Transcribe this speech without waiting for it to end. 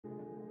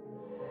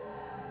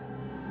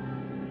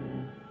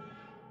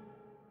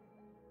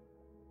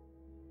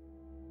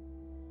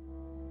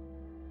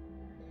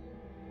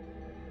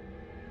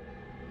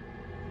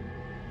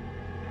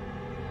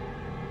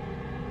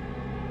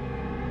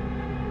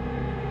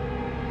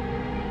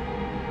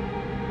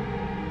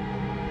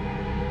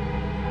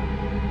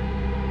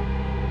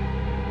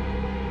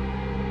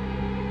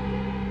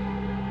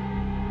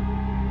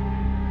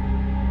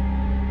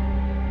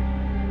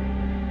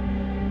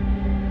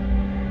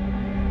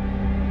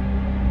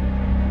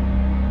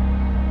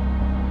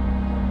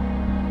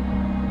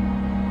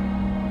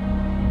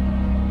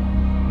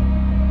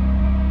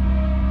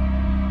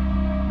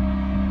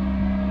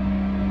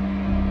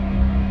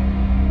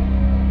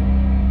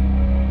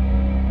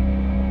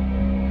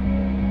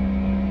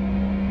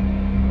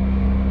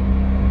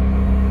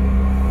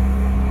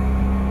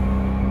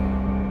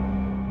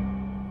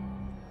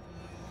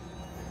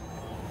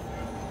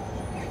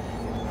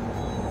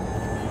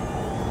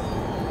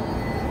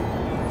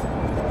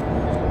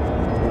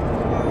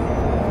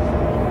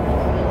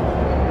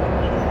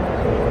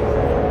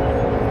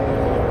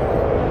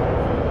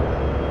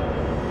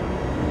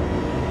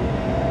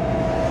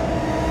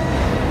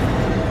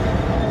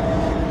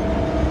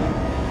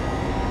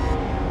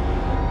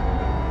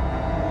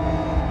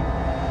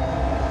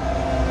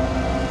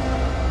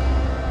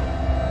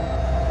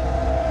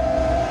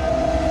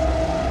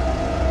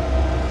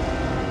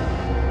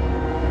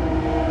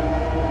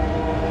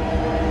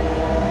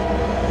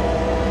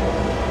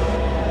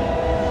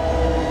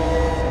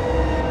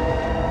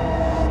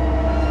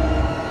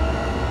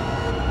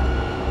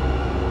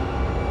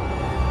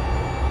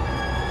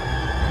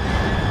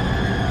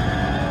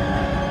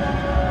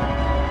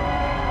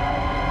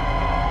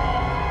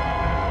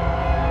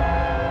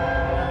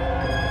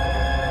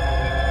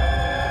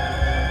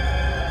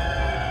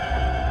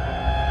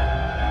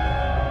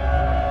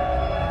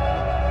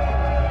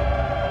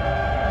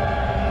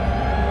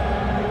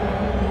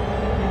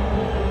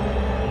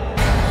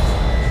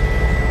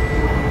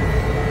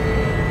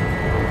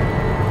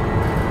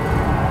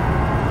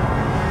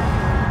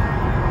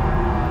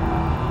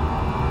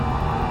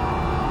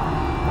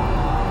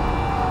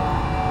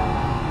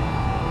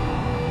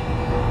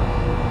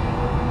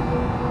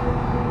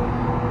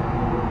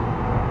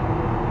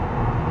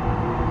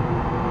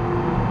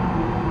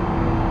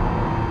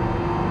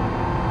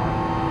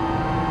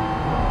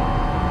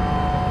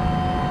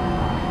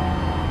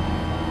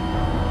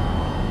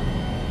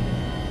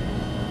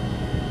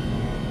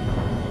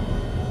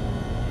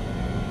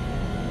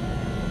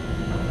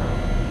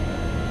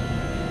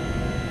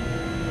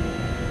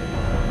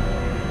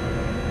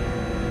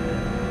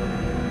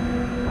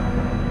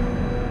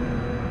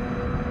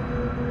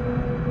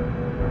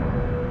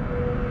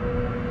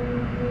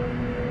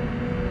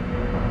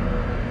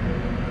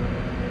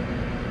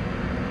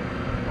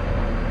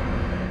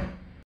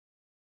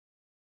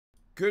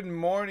Good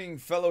morning,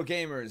 fellow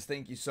gamers.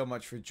 Thank you so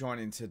much for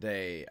joining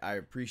today. I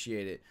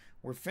appreciate it.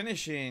 We're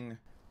finishing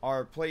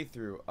our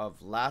playthrough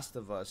of Last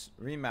of Us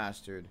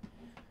Remastered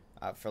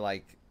for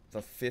like the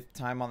 5th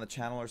time on the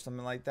channel or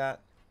something like that.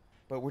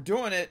 But we're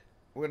doing it.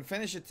 We're going to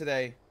finish it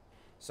today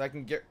so I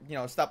can get,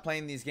 stop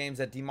playing these games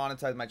that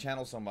demonetize my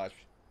channel so much.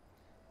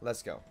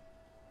 Let's go.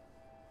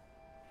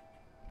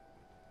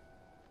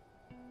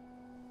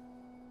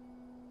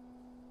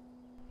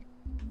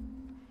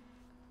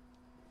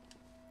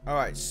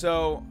 Alright,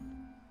 so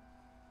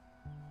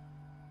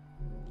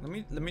let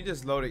me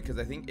just load it, because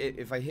I think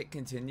if I hit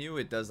continue,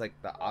 it does like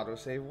the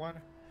autosave one,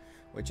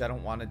 which I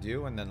don't want to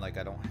do, and then like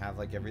I don't have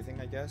like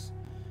everything, I guess.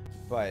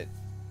 But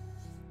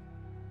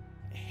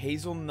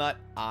hazelnut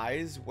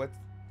eyes,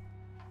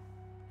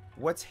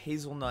 what's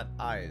hazelnut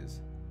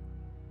eyes?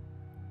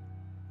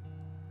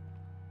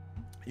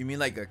 You mean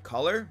like a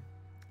color?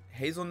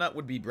 Hazelnut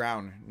would be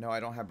brown. No, I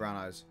don't have brown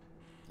eyes.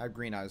 I have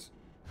green eyes.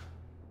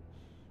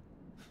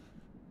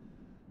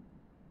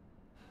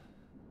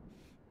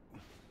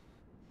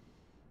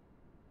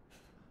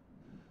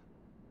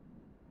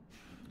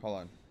 Hold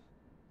on.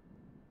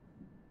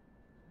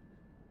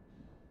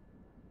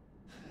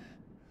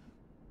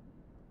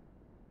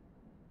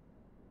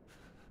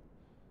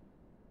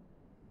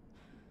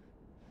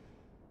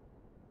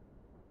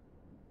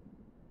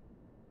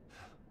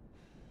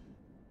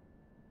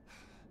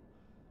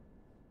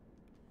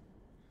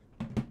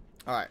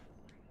 All right.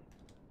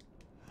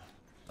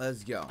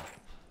 Let's go.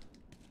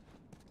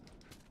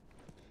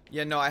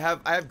 Yeah, no, I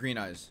have green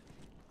eyes.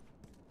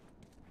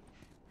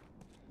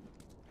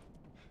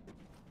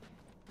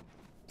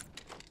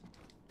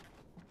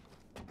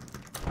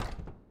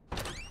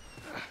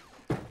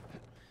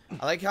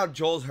 I like how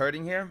Joel's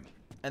hurting here,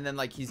 and then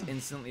like he's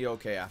instantly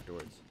okay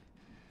afterwards.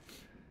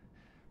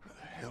 Where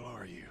the hell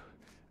are you?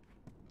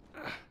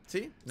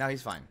 See? Now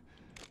he's fine.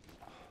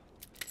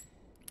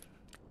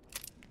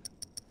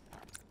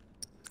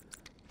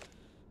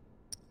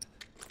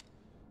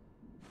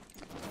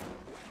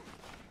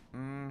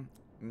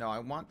 No, I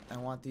want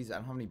these. I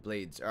don't have any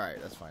blades. All right,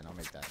 that's fine. I'll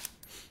make that.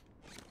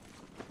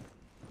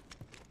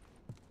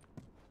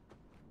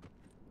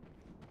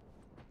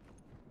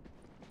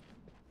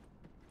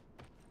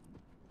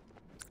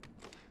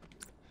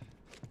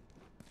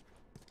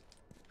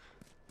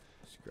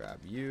 Grab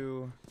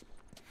you.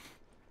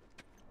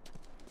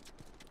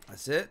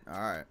 That's it?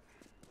 Alright.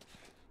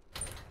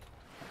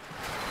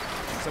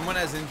 Someone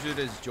as injured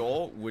as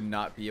Joel would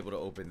not be able to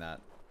open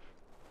that.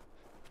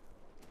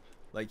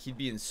 Like, he'd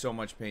be in so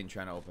much pain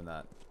trying to open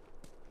that.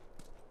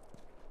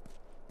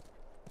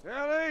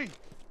 Ellie!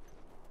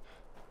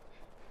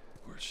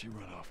 Where'd she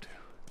run off to?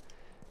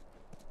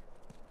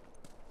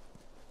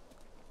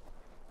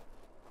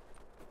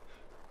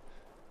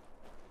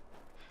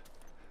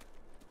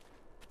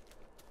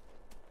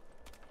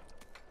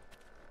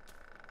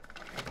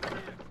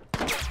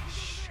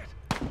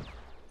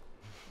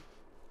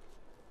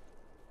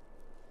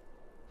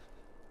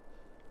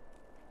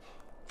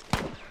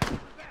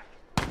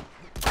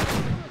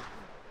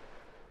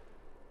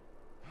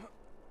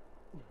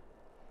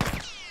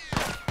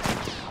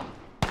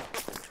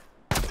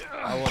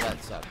 Oh, well,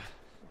 that sucked.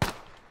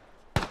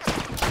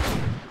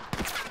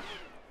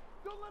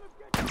 Don't let him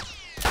get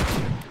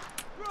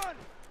you! Run!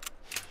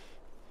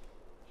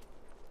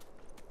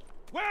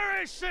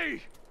 Where is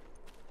she?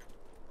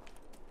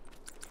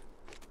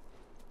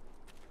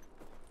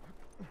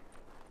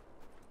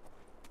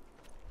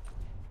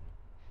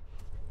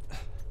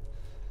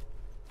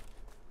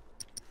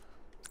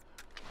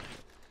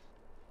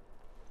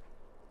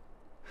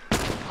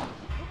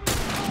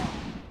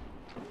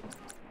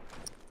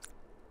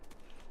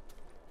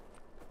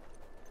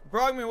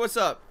 Brogman, what's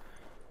up?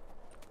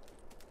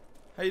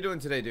 How you doing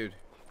today, dude?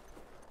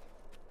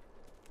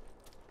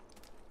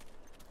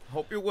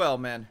 Hope you're well,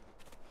 man.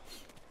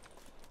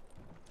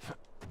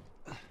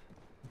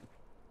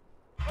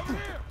 Over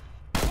here!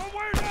 One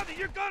way or another,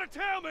 you gotta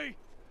tell me!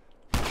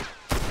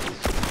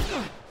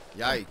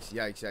 Yikes,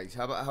 yikes, yikes.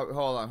 How about,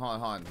 hold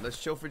on.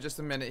 Let's chill for just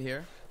a minute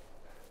here.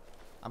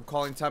 I'm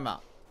calling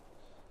timeout.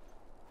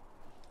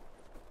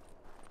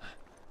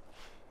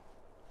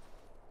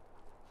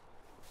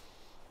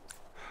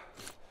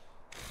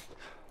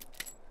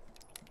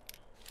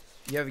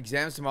 You have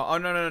exams tomorrow. Oh,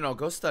 no.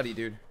 Go study,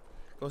 dude.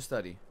 Go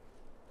study.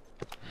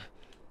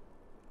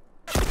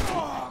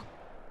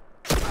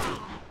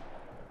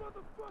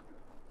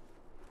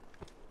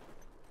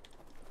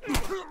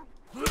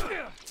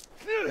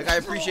 Like, I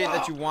appreciate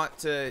that you want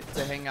to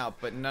hang out,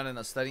 but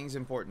no. Studying's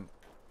important.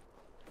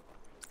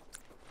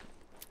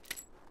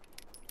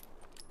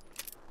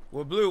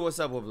 Well, Blue, what's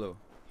up, Well, Blue?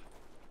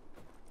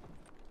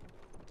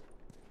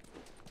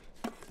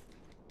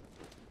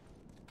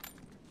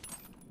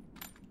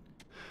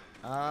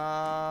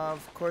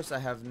 Of course I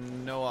have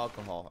no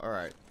alcohol.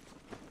 Alright.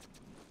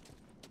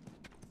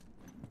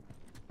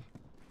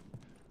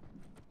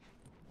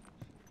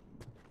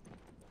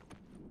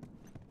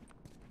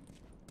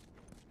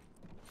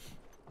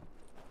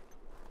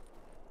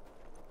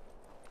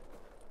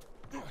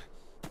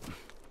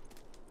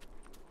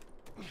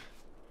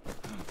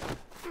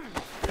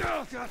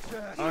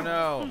 Gotcha. Oh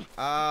no.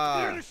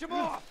 Finish him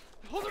off.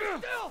 Hold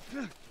him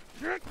still.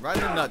 Right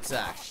in the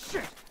nutsack.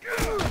 Shit.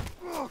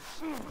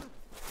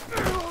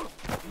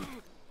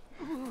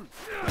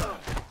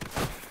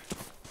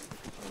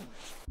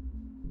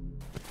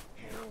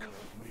 Handcuff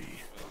me.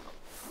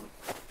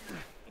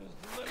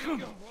 Let me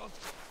go. I'll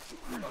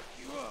fuck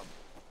you up.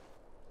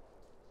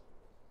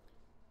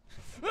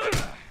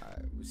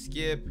 Alright, we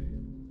skip.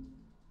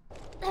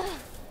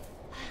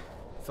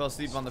 Fell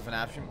asleep on the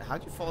FNAF stream.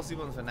 How'd you fall asleep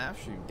on the FNAF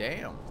stream?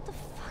 Damn. What the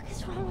fuck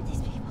is wrong with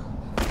these people?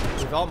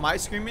 With all my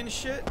screaming and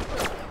shit? There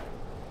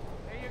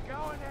you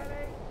going,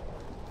 Eddie.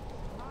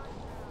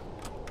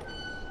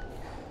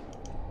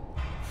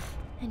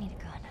 I need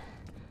a gun.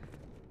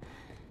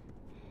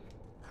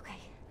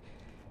 Okay,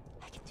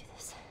 I can do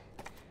this.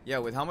 Yeah,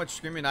 with how much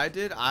screaming I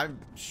did, I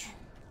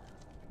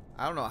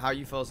don't know how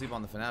you fell asleep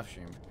on the FNAF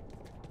stream.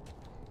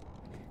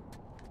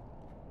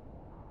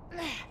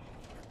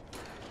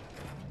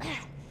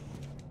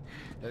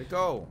 Let it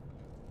go.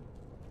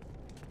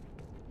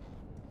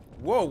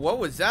 Whoa, what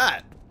was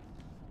that?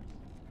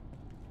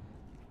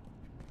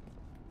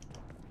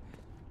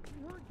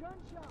 We heard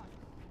gunshots.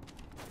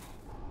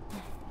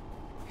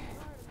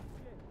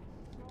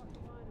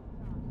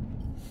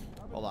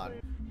 Hold on.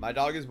 My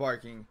dog is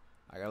barking.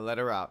 I gotta let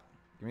her out.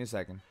 Give me a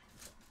second.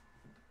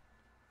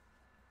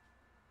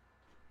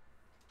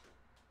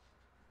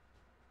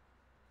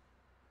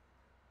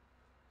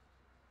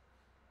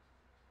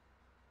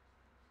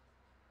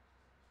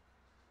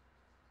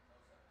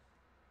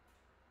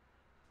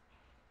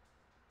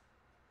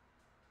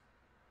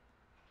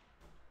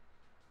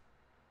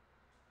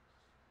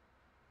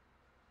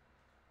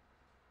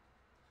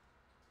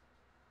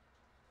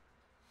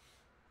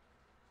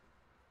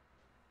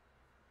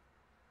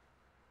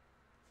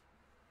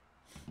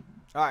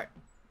 Alright.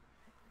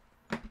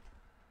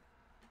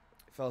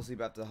 Fell asleep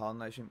after the Hollow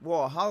Knight stream.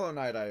 Well, Hollow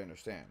Knight I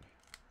understand.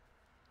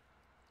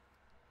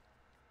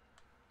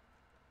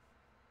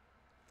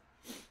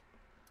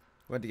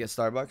 Went to get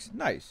Starbucks.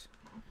 Nice.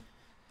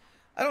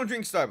 I don't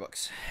drink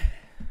Starbucks.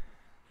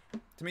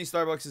 To me,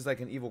 Starbucks is like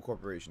an evil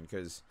corporation,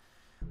 because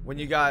when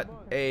you got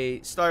a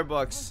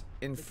Starbucks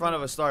in front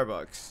of a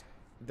Starbucks,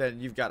 then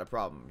you've got a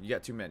problem. You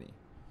got too many.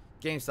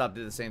 GameStop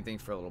did the same thing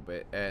for a little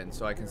bit, and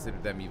so I consider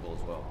them evil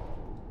as well.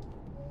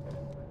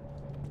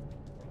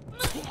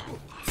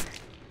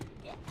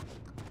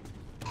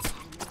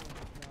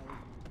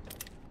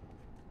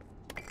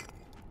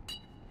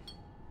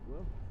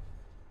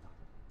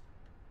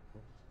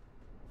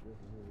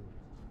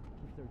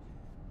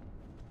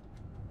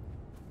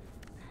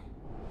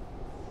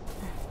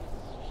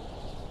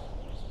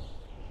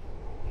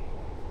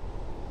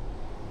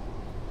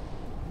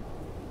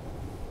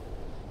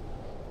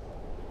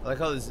 I like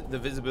how the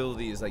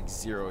visibility is like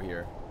 0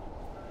 here.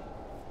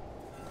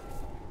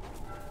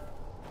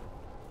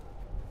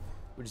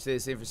 Would you say the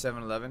same for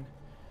 7-Eleven?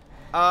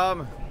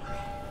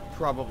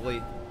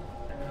 Probably.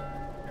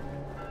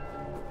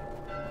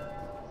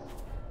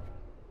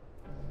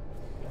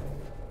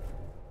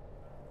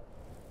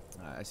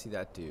 I see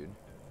that dude.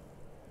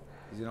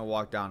 He's gonna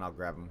walk down, I'll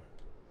grab him.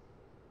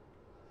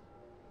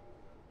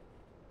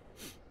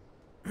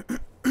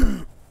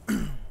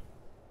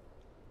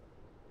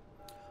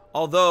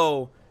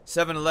 Although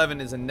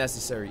 7-Eleven is a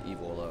necessary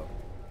evil though,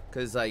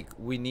 because like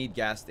we need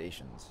gas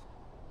stations.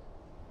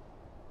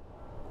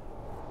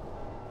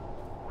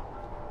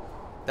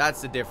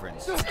 That's the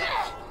difference.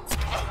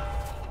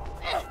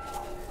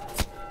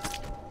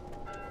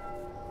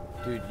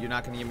 Dude, you're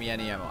not gonna give me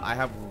any ammo. I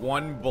have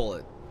 1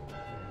 bullet.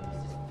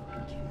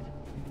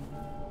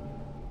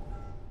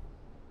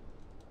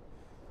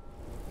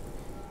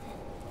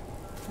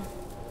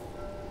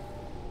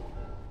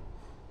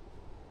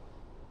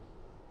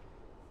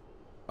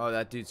 Oh,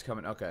 that dude's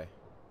coming. Okay.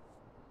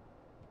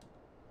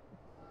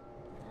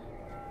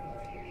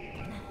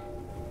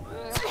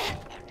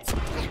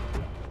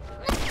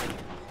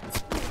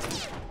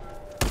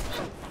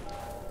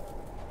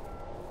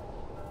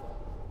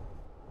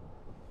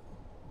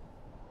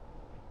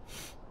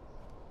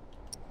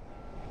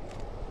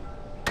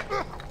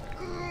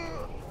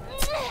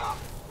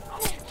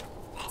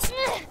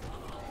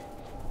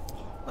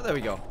 Oh, there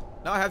we go.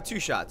 Now I have 2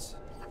 shots.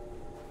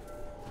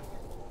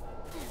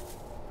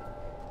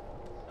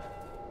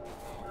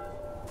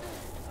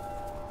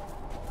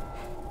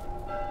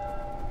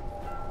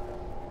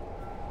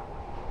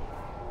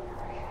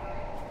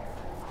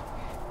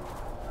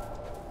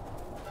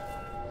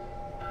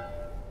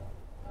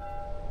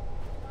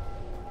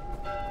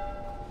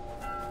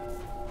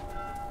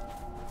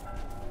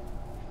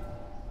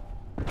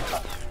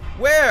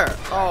 Where?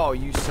 Oh,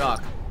 you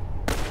suck.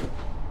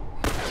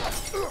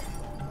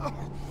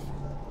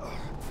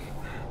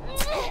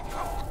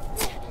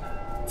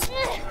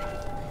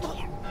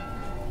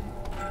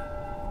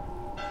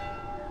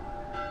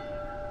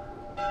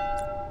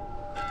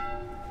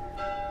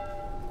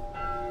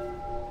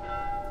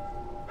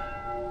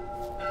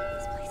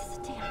 This place is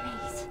a damn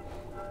maze.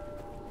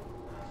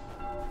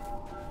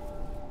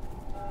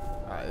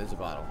 Alright, there's a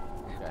bottle.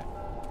 Okay.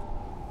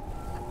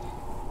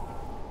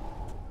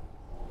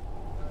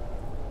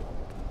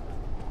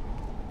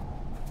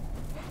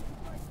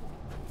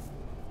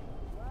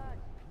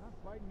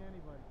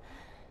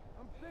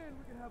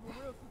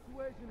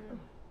 fixing him.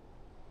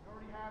 We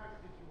already have it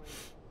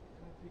situated.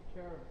 We're gonna take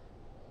care of it.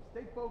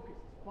 Stay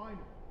focused. Find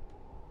him.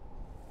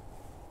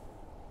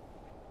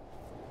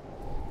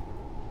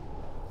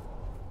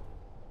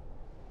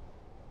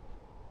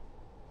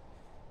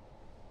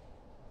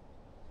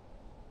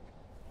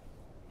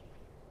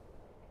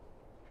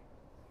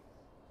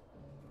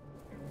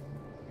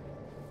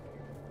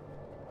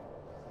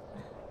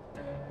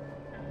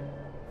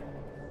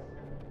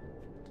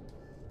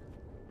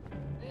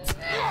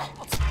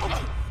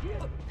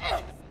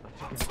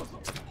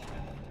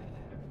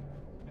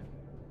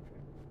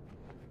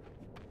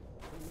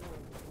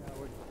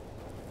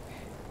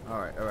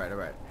 Alright, alright,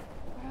 alright.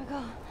 Where do I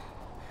go?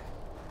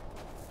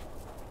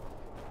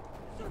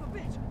 Son of a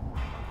bitch!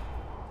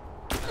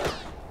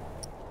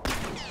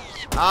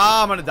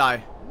 Ah, I'm gonna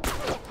die.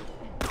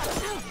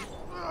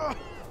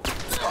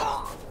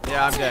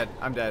 Yeah, I'm dead.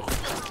 I'm dead.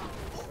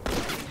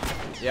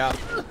 Yeah.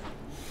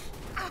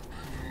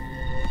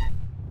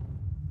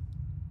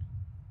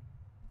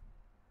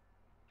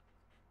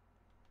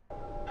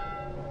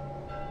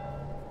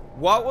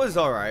 What was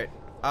alright?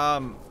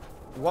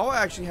 Wawa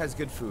actually has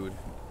good food.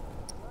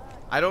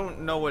 I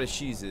don't know what a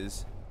she's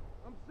is.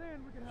 I'm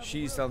saying we can have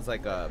She's sounds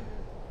like a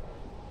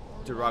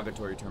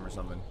derogatory term or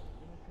something.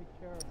 We're gonna take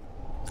care of it.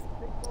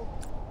 Stay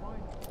focused. Find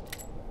him.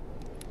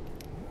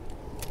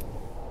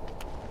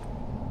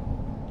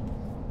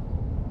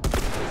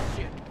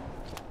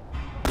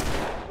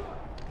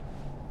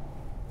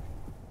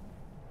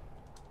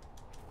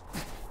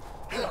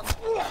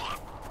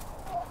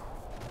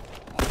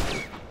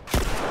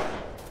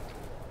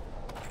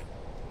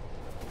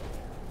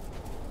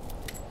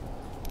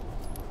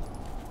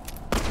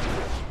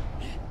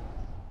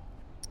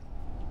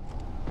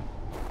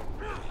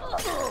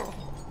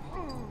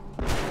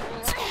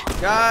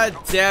 God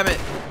damn it.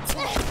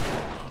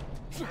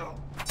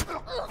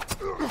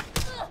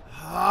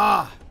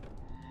 Ah.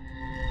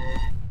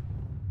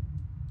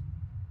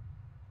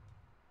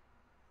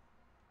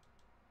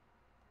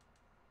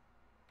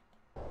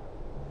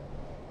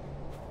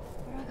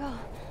 Where do I go?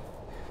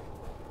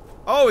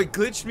 Oh, it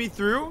glitched me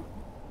through?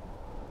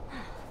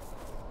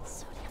 It's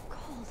so damn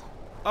cold.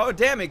 Oh,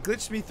 damn, it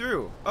glitched me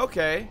through.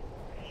 Okay.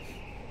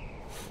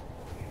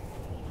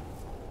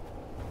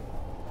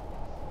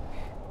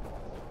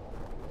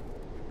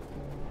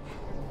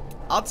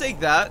 I'll take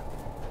that.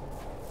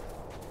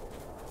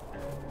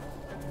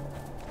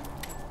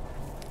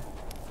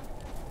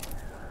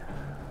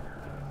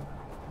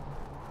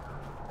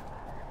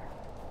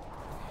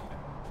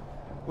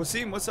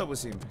 Wasim, what's up,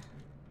 Wasim?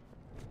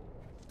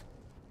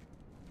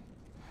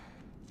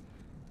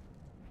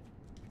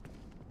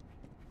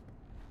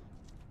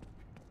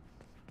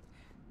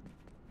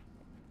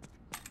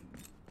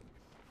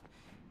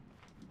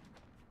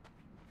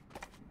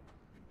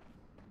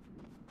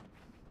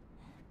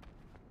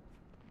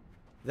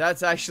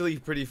 That's actually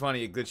pretty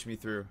funny. It glitched me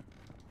through.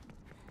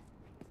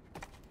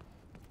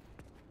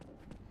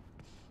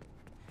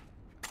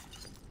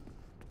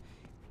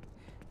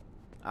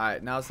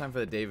 Alright, now it's time for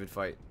the David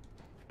fight.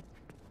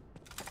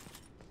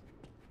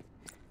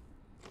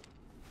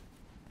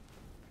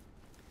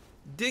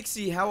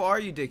 Dixie, how are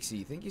you,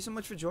 Dixie? Thank you so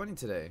much for joining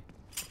today.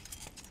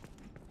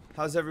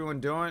 How's everyone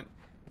doing?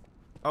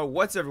 Oh,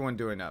 what's everyone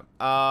doing up?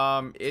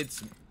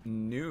 It's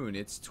noon.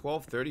 It's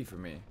 12:30 for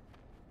me.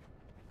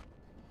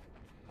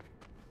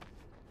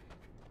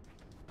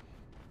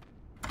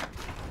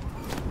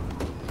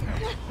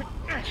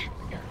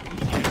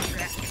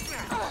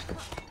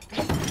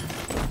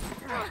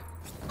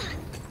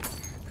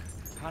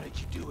 How did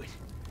you do it?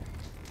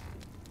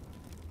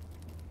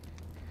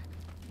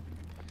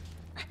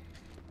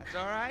 That's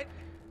all right.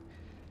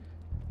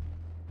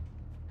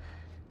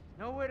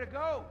 Nowhere to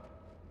go.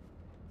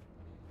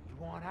 You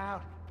want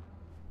out?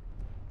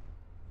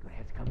 Gonna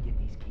have to come get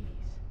these keys.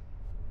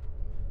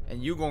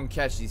 And you gonna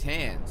catch these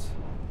hands.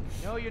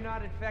 No, you're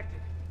not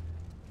infected.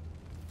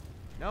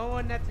 No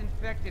one that's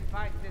infected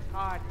fights this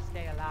hard to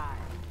stay alive.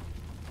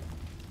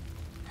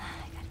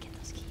 I gotta get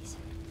those keys.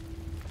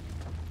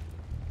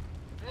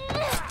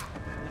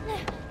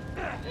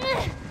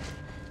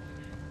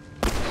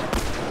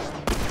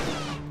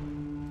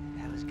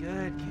 That was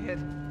good, kid.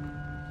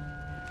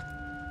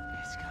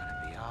 It's gonna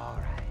be all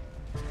right.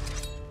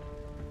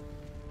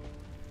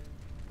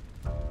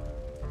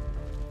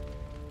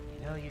 You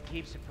know, you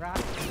keep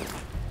surprising me.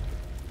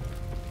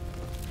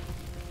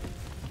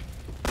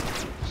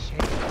 Shit,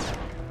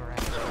 come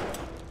around.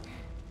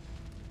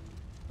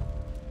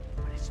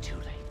 But it's too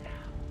late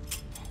now.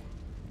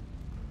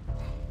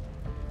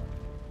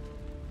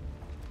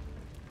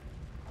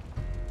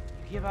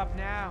 You give up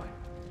now.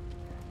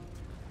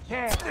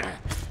 Yeah.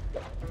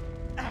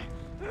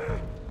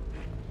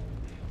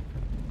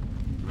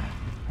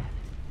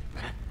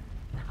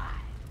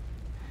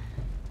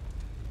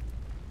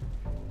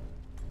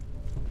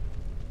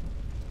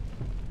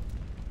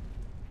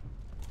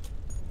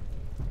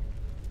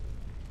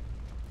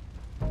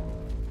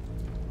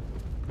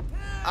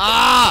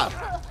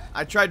 Ah!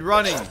 I tried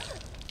running.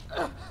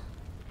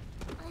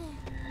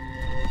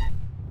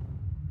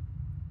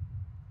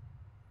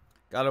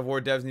 God of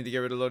War devs need to get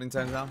rid of loading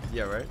times now?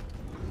 Yeah, right?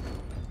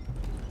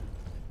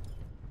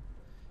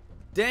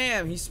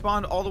 Damn, he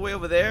spawned all the way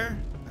over there?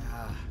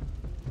 Ah.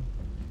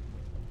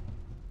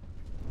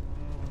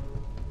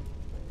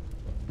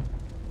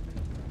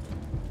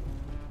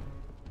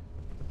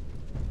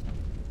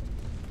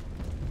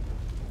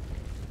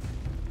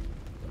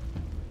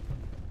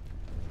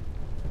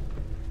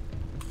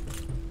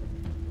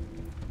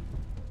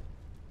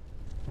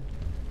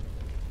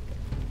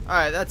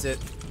 Alright, that's it.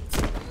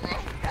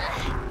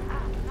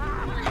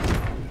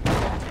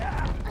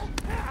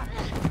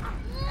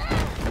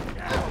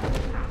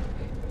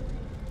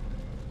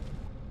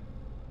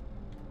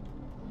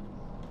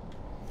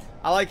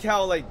 I like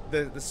how like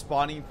the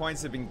spawning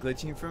points have been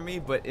glitching for me,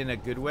 but in a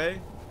good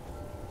way.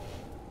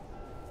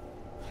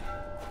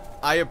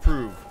 I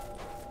approve.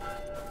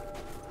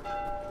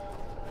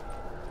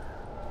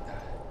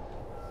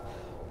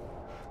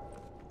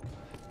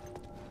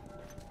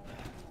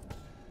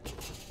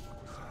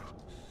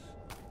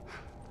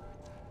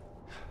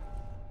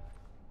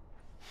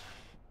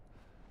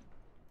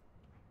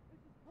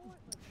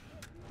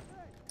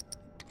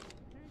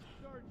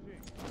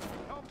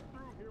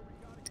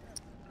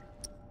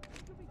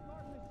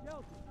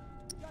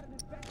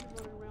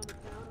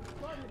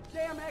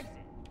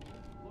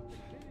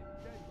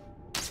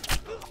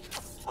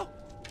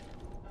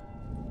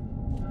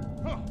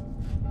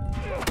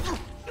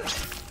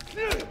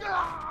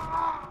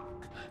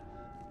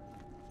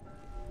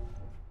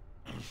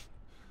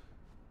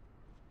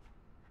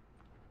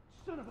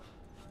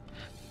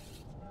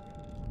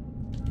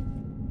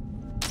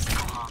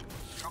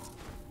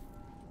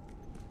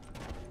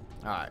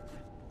 Alright.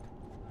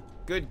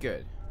 Good,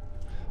 good.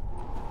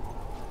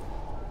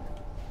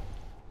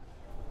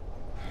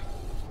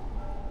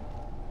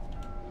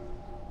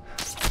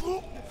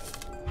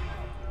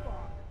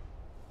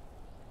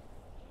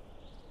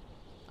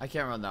 I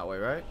can't run that way,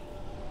 right?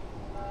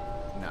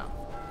 No.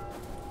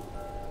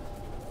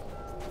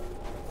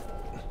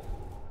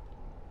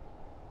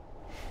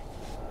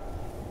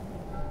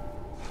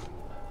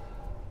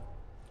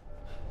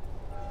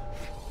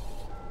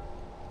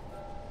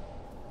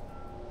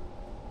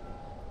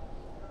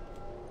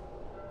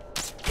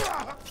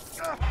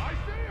 I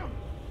see him!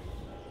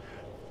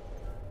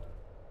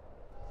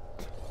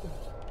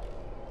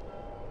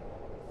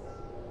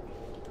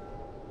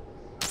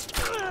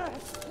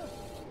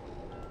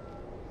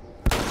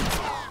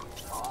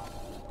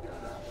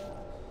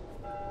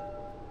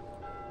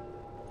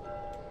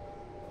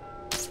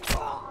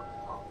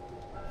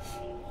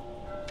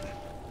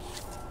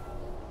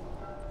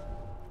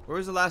 Where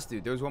was the last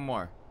dude? There was one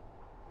more.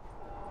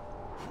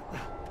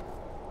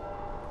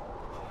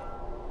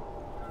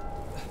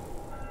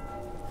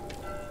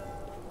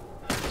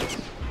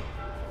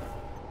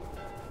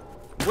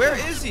 Where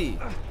is he?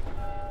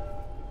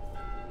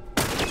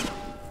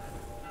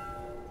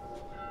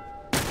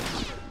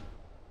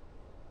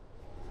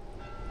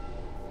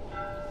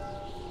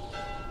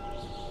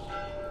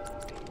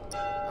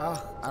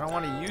 Oh, I don't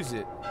want to use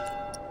it.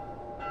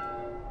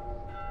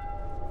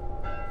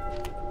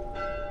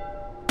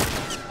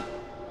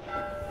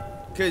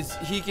 Because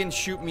he can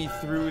shoot me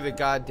through the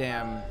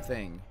goddamn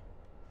thing.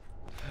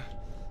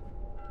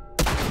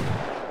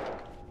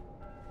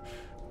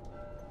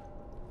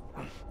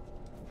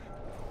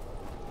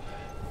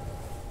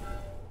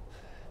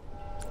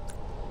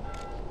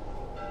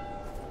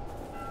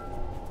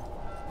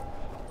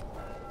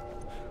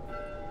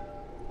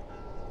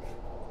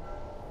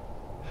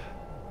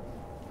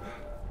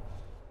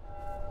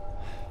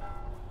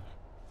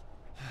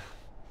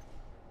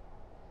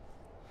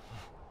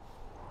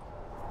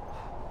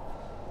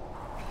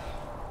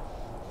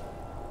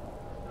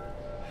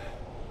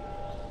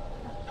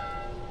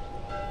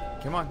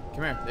 Come on,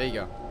 come here. There you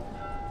go.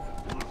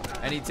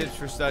 Any tips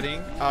for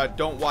studying?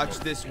 Don't watch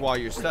this while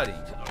you're studying.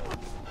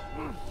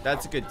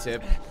 That's a good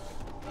tip.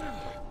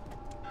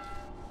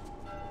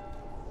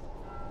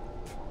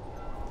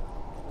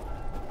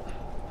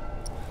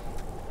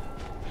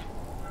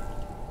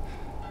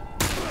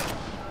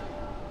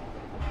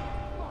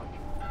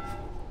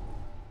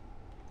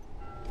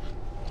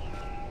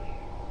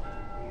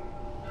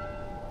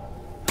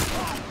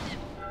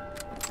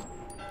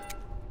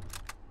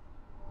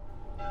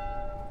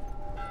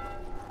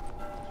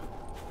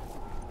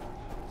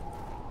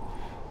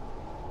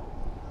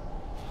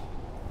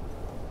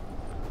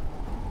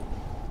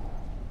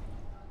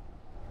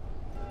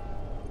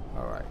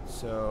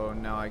 So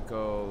now I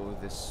go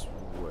this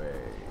way.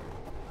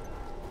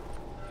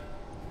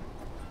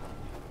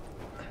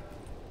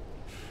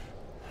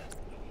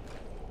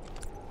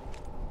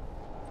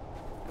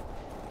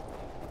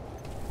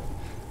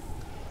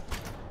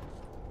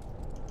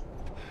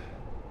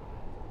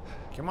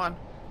 Come on.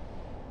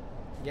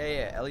 Yeah,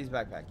 yeah, Ellie's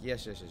backpack.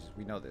 Yes, yes, yes.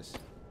 We know this.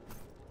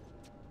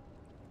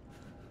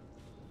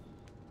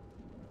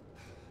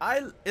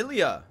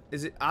 Ilya.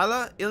 Is it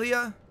Ala?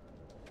 Ilya?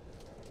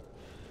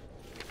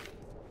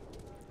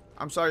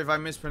 I'm sorry if I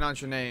mispronounce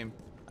your name.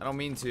 I don't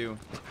mean to.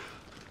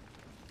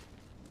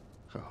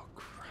 Oh,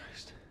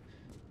 Christ.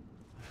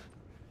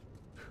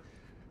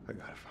 I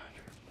gotta find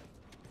her.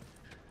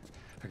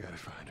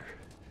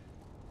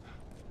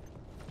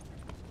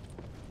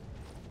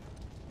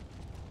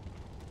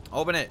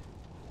 Open it.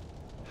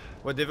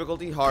 What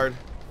difficulty? Hard.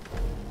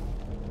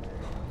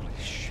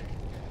 Holy shit.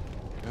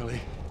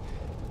 Ellie.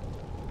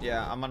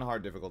 Yeah, I'm on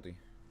hard difficulty.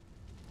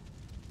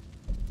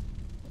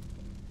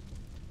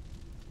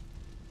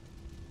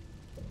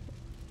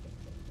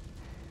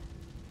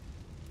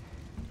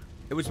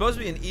 It was supposed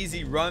to be an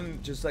easy run,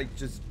 just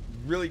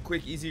really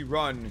quick, easy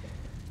run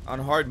on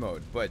hard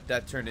mode, but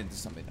that turned into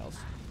something else.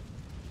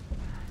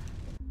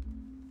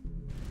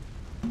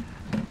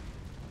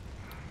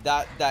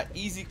 That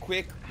easy,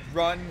 quick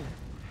run,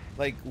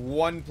 like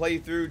one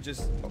playthrough,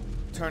 just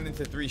turned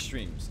into 3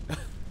 streams.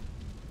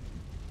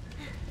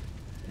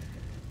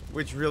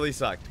 Which really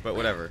sucked, but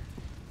whatever.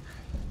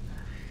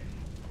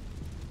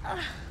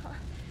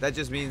 That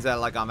just means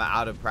that like I'm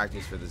out of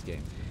practice for this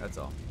game. That's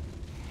all.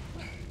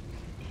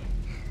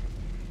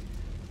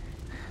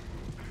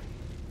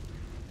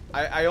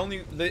 I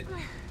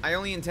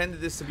only intended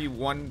this to be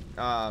one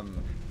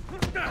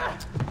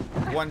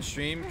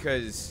stream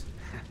because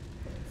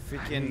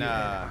freaking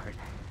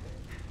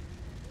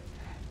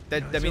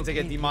that means I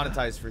get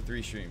demonetized for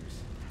 3 streams.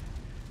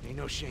 Ain't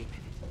no shame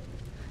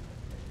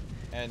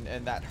in it.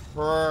 And that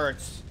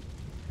hurts.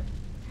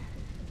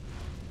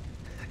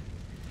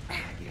 I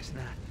guess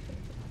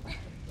not.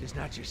 Just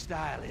not your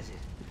style, is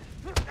it?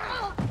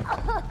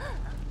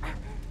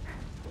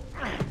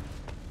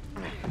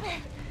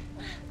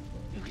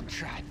 You can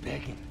try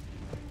begging.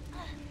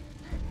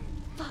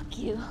 Fuck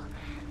you.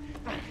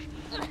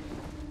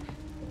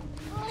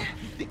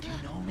 You think you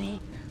know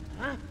me?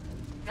 Huh?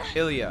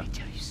 Ilya. Let me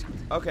tell you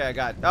something. Okay, I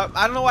got it. Oh,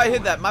 I don't know why I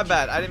hid that. My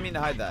bad. I didn't mean to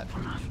hide that.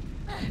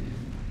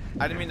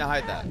 I didn't mean to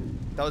hide that.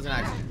 That was an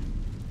accident.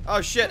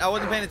 Oh shit, I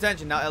wasn't paying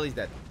attention. Now Ellie's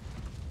dead.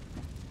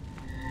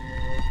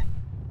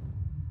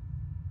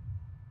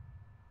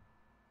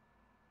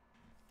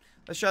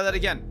 Let's try that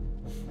again.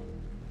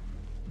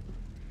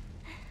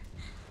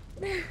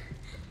 I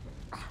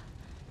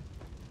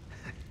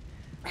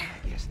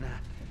guess not.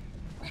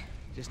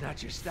 Just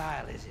not your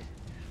style, is it?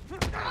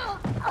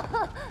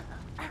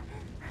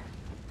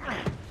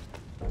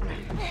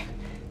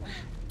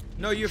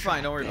 No, you're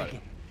fine. Don't worry about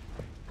it.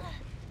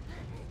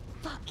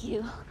 Fuck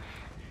you.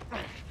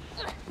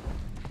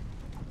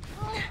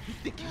 You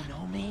think you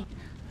know me?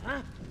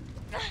 Huh?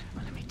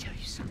 Well, let me tell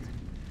you something.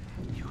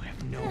 You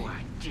have no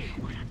idea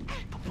what I'm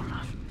capable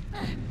of.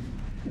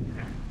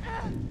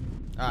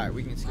 Alright,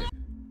 we can skip.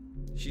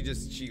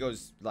 She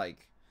goes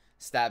like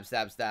stab,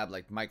 stab, stab,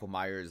 like Michael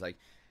Myers, like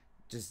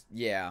just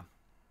yeah.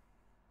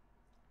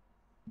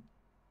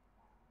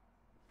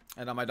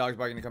 And now my dog's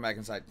barking to come back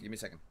inside. Give me a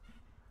second.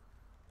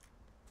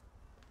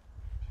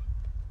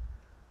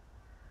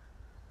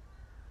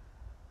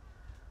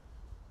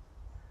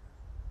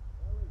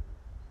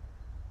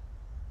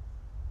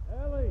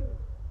 Ellie!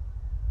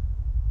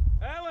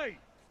 Ellie!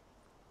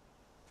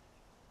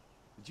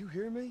 Did you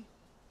hear me?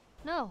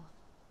 No.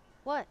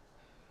 What?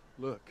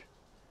 Look.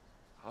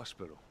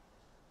 Hospital.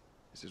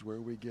 This is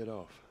where we get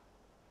off.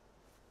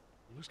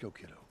 Let's go,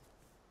 kiddo.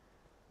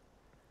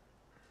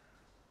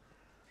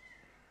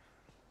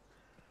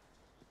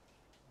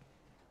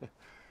 You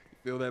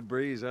feel that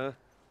breeze, huh?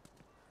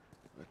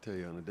 I tell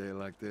you, on a day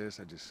like this,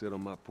 I just sit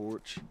on my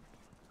porch,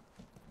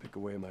 pick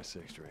away at my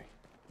 6-string.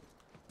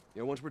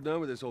 You know, once we're done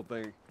with this whole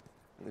thing, I'm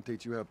gonna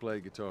teach you how to play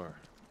guitar.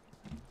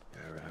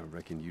 Yeah, I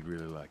reckon you'd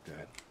really like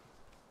that.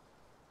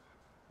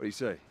 What do you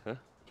say, huh?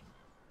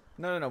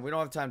 No, we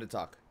don't have time to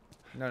talk.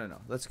 No.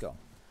 Let's go.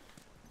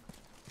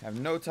 Have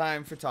no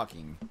time for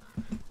talking.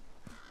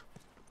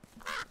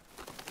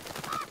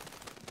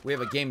 We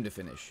have a game to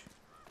finish.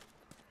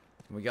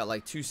 We got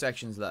like 2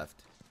 sections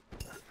left.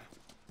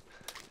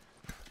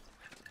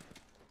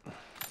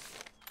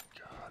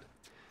 God.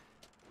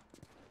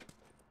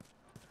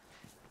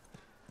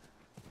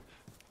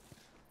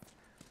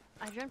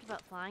 I dreamt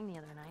about flying the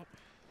other night.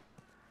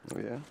 Oh,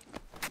 yeah?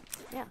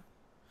 Yeah.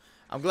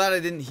 I'm glad I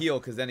didn't heal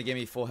because then it gave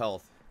me full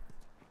health.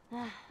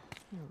 Never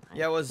mind.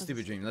 Yeah, it was a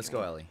stupid dream. Let's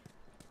go, Ellie.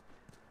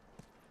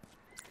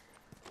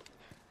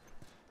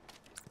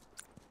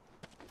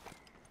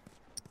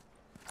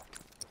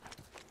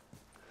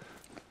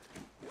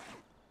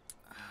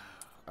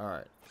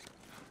 Alright.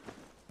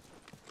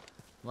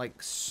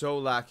 Like, so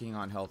lacking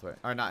on health right.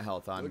 Or not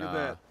health, on Look at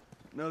that.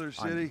 Another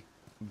city.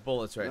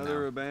 bullets right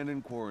Another now.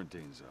 abandoned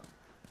quarantine zone.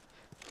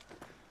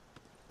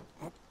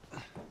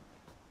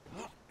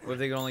 What if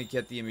they could only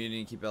get the immunity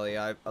and keep Ellie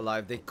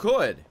alive? They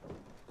could.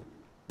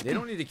 They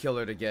don't need to kill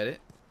her to get it.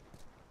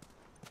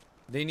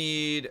 They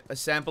need a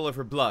sample of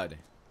her blood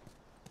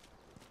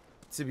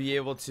to be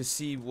able to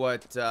see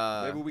what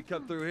Maybe we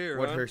cut through here,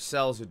 what huh? her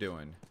cells are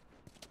doing.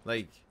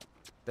 Like,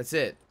 that's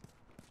it.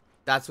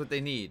 That's what they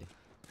need.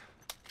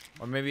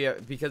 Or maybe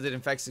because it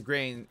infects the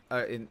brain,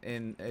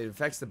 it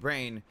affects the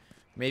brain.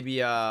 Maybe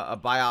a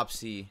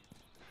biopsy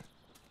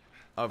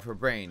of her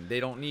brain. They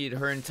don't need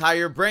her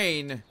entire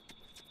brain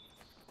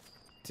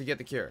to get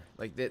the cure.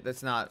 Like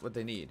that's not what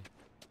they need.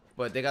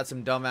 But they got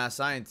some dumbass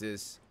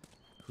scientists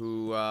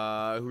who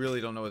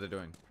really don't know what they're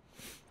doing.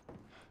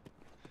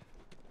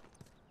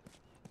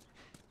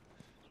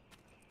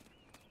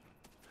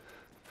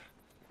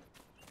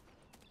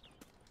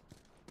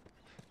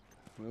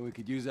 Well, we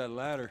could use that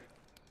ladder.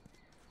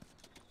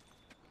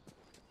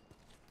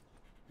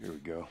 Here we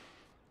go.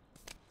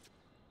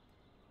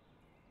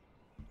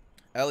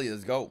 Ellie,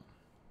 let's go.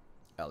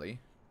 Ellie.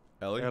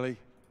 Ellie. Ellie.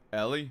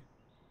 Ellie.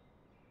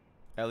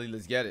 Ellie,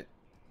 let's get it.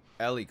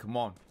 Ellie, come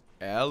on.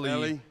 Ellie.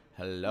 Ellie.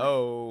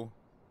 Hello.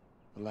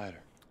 The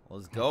ladder.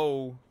 Let's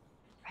go.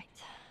 Right.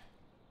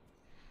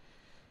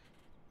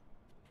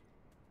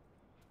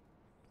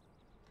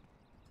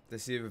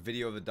 Let's see a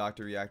video of the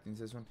doctor reacting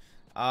to this one.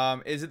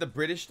 Is it the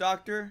British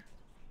doctor?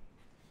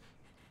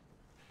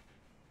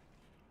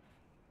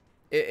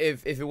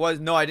 If it was,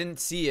 no, I didn't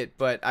see it,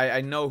 but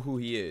I know who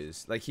he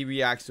is. Like, he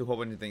reacts to a whole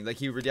bunch of things. Like,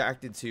 he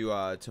reacted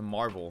to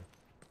Marvel.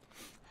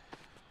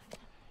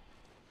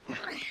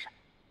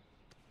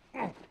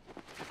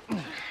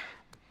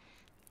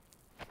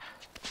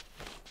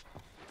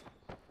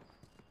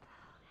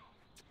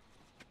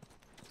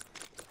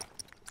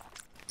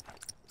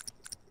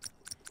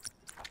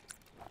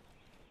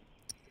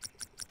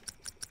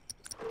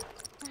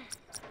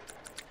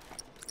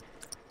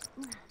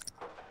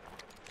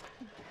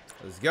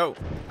 Let's go.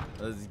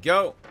 Let's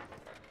go.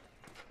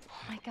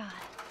 Oh my god.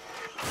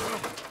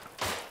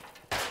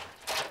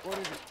 What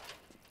is it?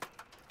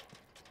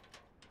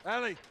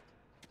 Ellie!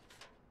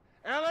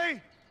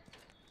 Ellie!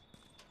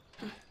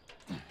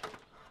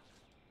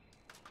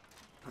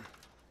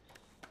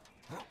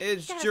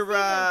 It's Gotta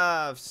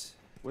giraffes.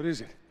 What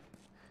is it?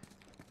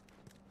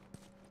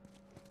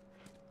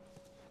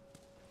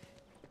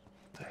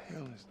 What the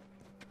hell is...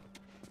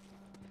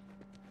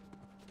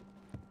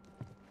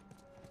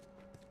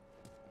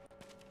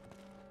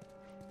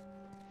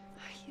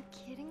 Are you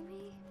kidding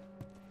me?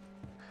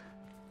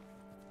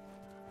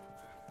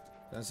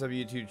 That's a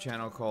YouTube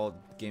channel called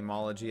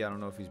Gameology. I don't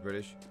know if he's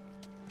British.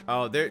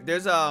 Oh,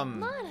 there's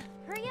Come on,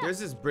 hurry up. there's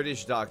this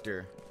British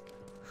doctor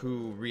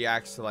who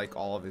reacts to like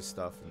all of his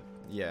stuff.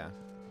 Yeah.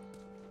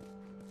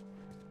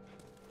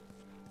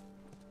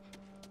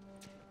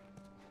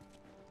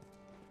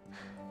 You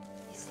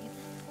see that?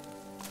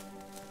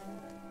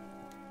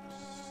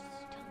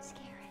 Don't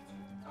scare it.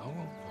 Oh,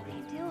 What are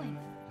you doing?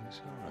 it's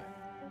all right.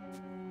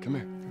 Come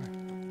here. Come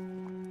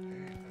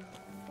here.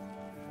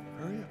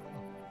 Hey, hurry up.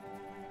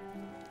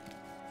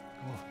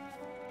 Come on.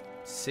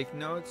 Sick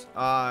notes?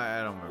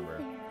 I don't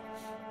remember.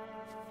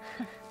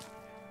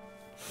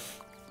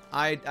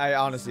 I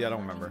honestly, I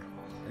don't remember.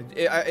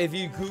 If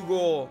you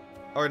Google,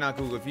 or not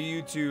Google, if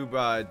you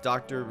YouTube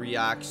Doctor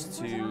Reacts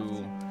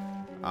to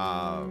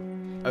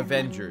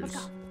Avengers,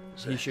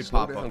 he should Slow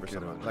pop down, up or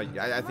kiddo. something. Like,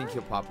 I think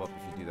he'll pop up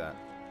if you do that.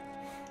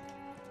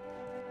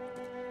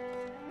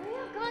 Hurry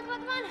up, come on, come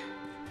on, come on.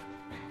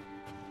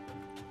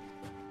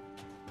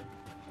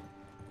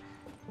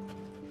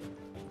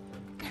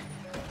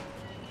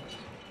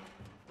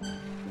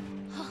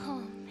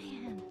 Oh,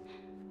 man.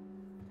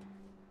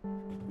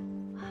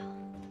 Wow.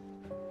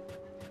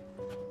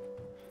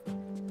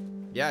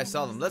 Yeah, I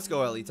saw them. Let's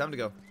go, Ellie. Time to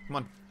go. Come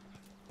on.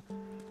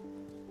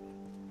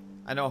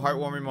 I know,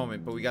 heartwarming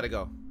moment, but we gotta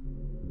go.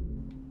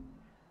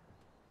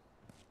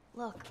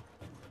 Look,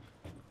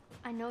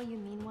 I know you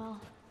mean well,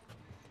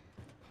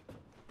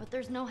 but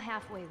there's no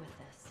halfway with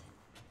this.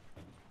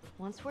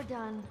 Once we're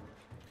done,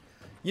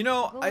 You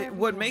know, Go wherever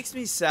what you makes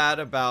me sad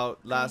about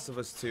Last of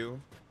Us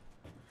 2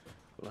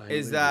 Well, I ain't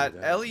is leaving that you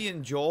Ellie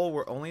and Joel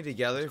were only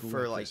together Let's go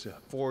for wrap like this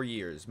up. 4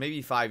 years,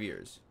 maybe 5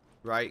 years,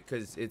 right?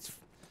 Because it's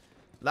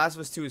Last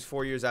of Us 2 is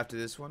 4 years after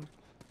this one,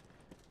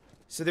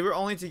 so they were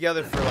only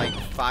together for like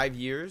 5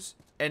 years,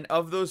 and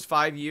of those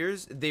 5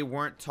 years, they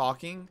weren't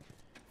talking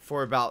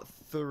for about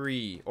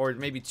 3 or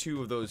maybe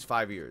 2 of those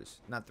 5 years,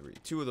 not 3,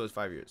 2 of those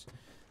 5 years.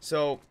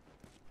 So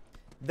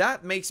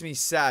that makes me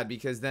sad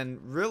because then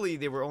really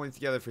they were only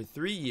together for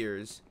 3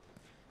 years.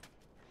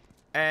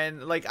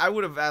 And, like, I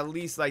would have at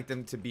least liked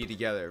them to be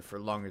together for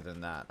longer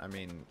than that. I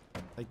mean,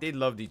 like, they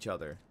loved each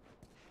other.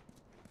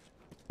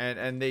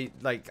 And they,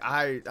 like,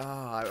 I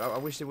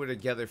wish they were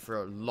together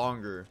for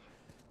longer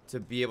to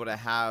be able to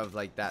have,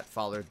 like, that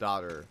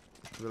father-daughter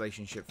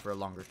relationship for a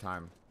longer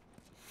time.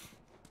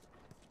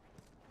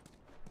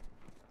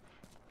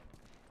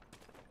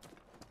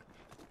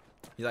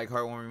 You like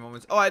heartwarming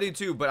moments? Oh, I do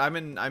too, but I'm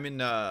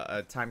in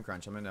a time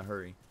crunch. I'm in a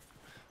hurry.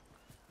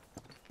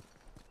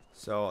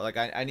 So, like,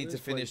 I need to This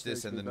finish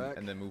place this and takes me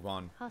back. then move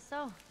on. how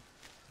so?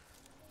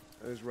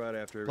 It was right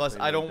after Plus,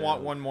 everything I don't went want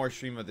down. one more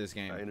stream of this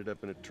game. I ended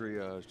up in a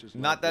triage just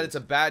Not like that this. it's a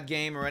bad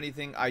game or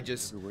anything. I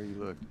just Everywhere you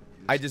look.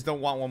 I just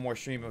don't want one more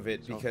stream of it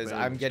It's all because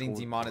family, I'm it's getting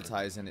torn apart.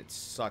 demonetized and it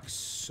sucks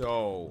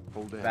so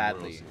Whole damn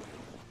badly. world's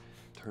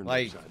turned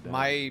Like upside down.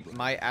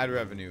 my ad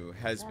revenue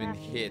has Is that been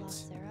after you hit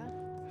lost Sarah?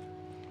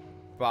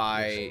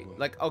 by Yes, it will.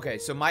 like, okay,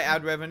 so my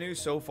ad revenue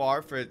so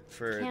far for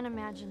Can't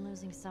imagine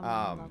losing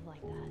someone you love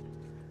like that.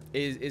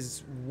 is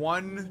Losing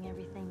 1/5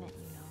 everything that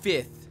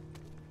you know.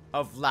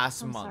 of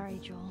last I'm month. sorry,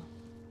 Joel.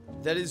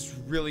 That is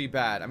really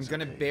bad. I'm It's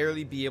gonna okay.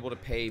 barely be able to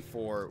pay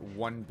for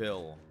one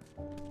bill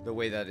the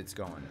way that it's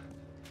going.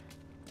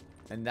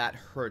 And that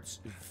hurts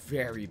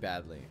very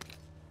badly.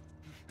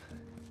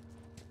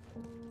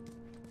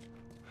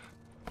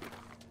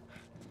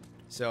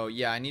 So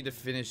yeah, I need to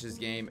finish this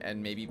game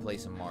and maybe play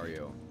some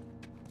Mario.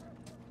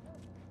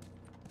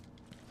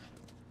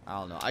 I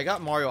don't know. I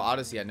got Mario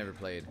Odyssey I never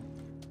played.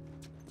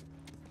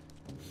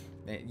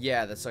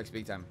 Yeah, that sucks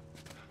big time.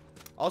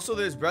 Also,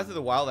 there's Breath of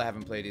the Wild I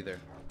haven't played either.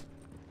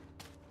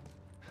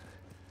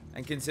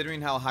 And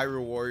considering how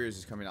Hyrule Warriors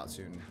is coming out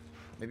soon,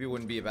 maybe it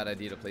wouldn't be a bad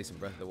idea to play some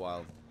Breath of the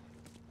Wild.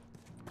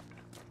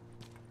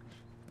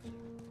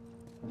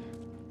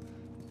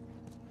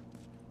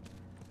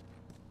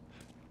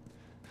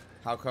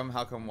 How come?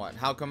 How come what?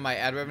 How come my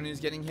ad revenue is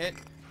getting hit?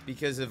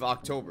 Because of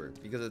October.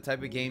 Because of the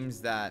type of games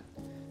that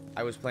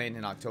I was playing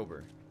in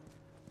October.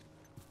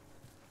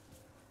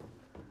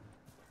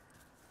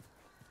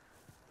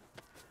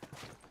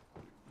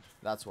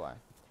 That's why.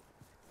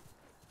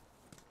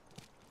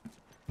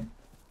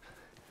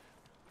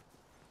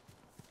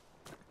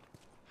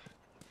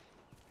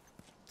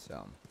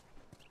 So.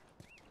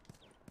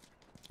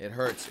 It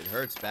hurts. It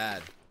hurts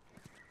bad.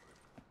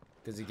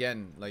 Because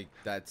again, like,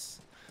 that's...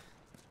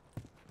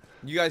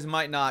 You guys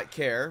might not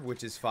care,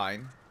 which is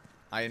fine.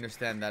 I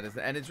understand that,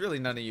 and it's really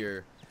none of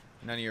your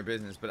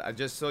business. But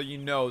just so you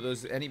know,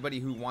 those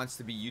anybody who wants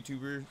to be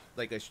YouTuber,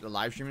 like a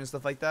live stream and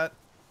stuff like that.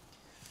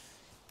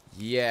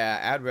 Yeah,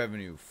 ad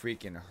revenue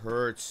freaking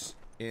hurts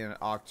in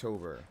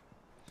October,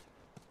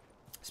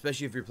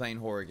 especially if you're playing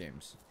horror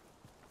games.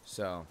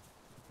 So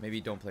maybe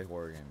don't play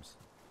horror games.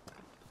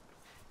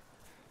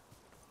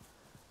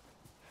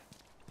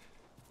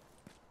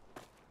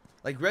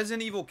 Like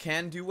Resident Evil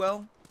can do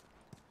well.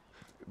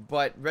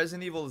 But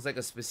Resident Evil is like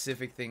a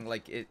specific thing.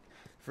 Like it,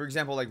 for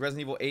example, like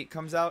Resident Evil 8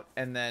 comes out,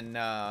 and then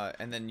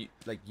you,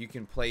 like you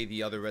can play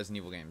the other Resident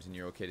Evil games, and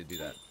you're okay to do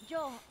that.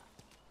 Joel,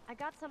 I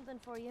got something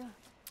for you.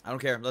 I don't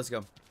care. Let's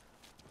go.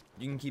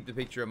 You can keep the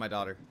picture of my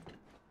daughter.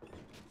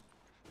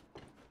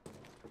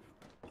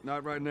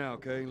 Not right now,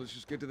 okay? Let's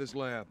just get to this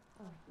lab.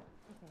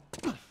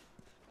 Oh, okay.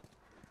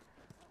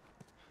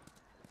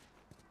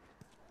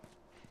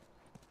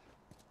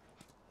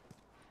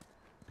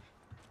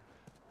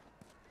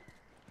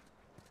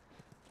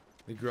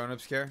 The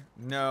grown-ups care?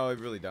 No, I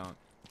really don't.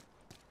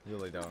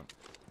 Really don't.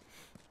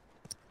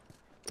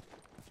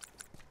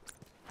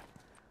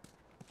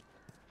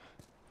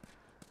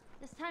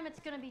 This time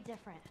it's gonna be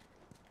different.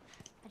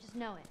 I just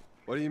know it.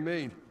 What do you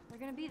mean? They're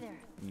gonna be there.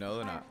 No,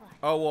 they're not. Firefly.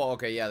 Oh, well,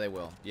 okay, yeah, they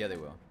will. Yeah, they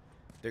will.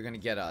 They're gonna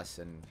get us,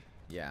 and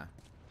yeah.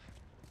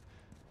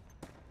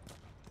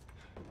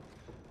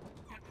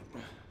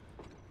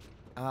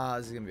 Ah,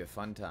 this is gonna be a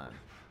fun time.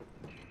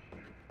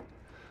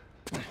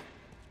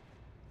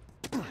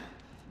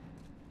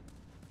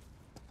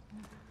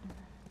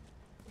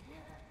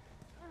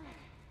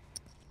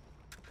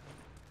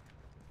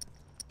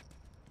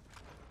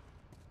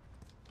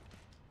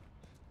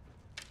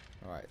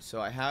 Alright,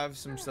 so I have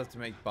some stuff to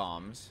make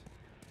bombs.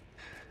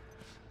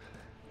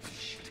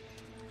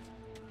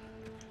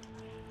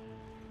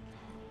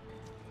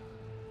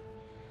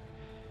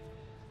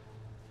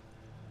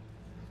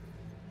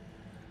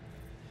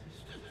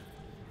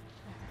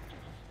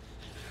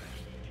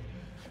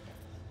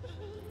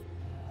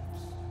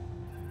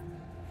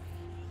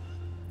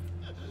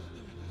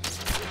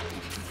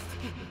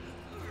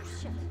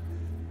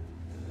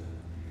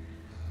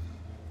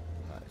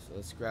 Alright, so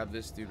let's grab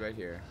this dude right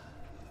here.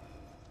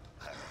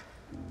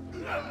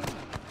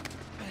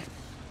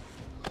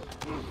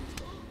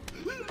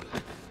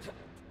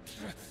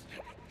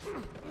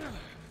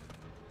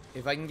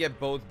 If I can get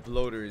both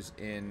bloaters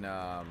in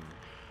a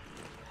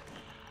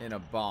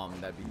bomb,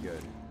 that'd be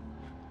good.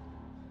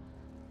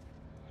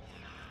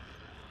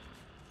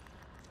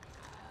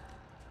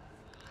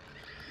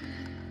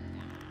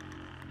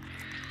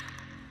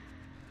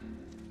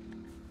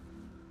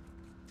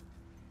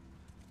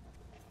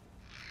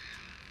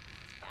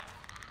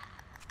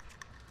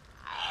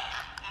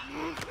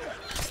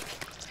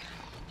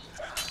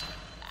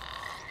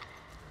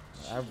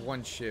 I have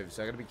one shiv,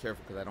 so I gotta be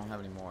careful because I don't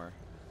have any more.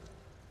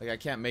 Like, I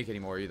can't make any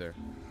more either.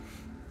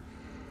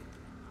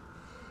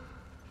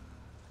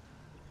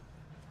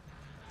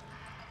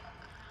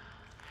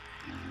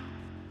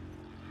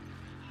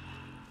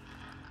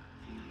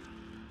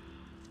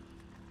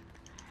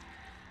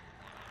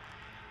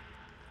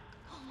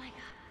 Oh my god.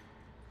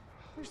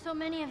 There's so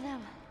many of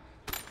them.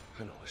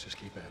 I know, let's just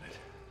keep at it.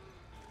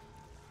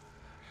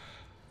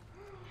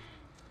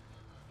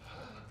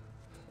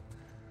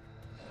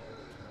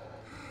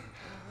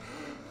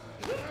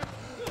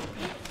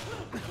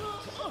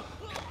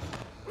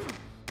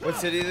 What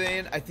city are they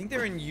in? I think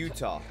they're in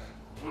Utah.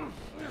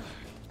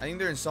 I think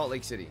they're in Salt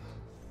Lake City.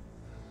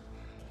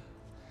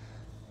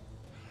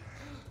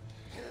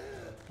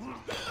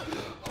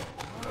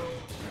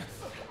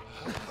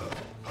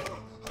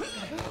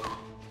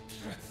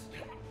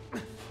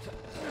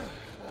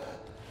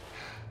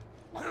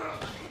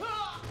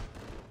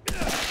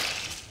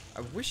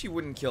 I wish he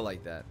wouldn't kill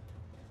like that.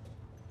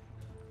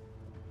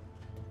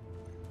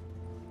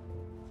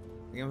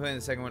 The gameplay in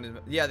the second one is...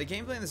 Yeah, the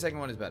gameplay in the second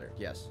one is better.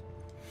 Yes.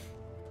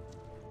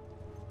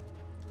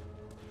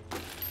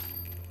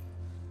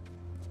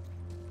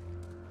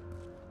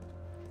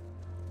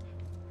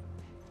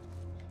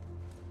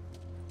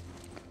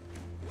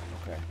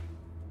 Okay.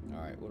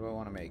 Alright, what do I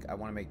want to make? I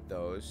want to make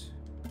those.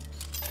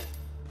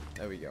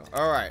 There we go.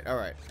 Alright,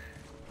 alright.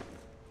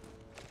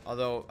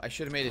 Although, I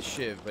should have made a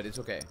shiv, but it's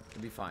okay.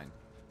 It'll be fine.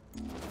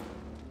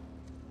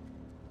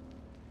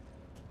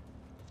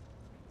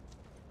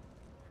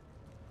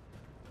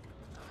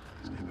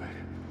 Stay back.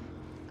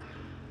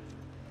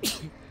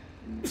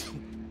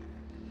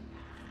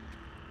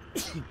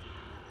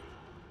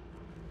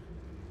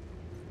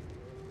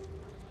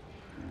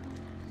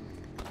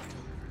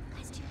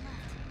 Eyes to your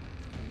left.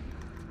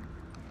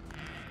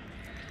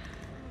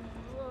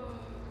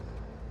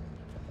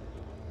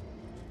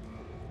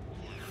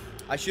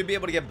 I should be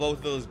able to get both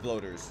of those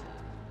bloaters.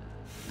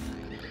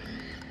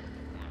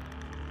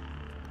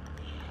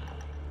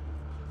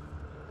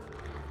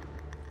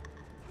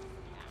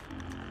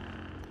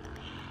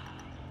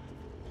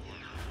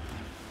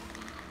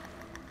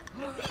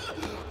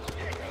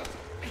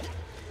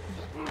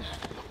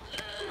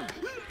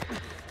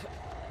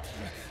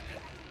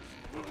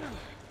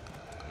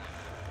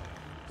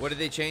 What did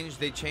they change?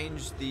 They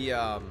changed the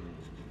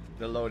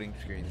loading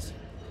screens.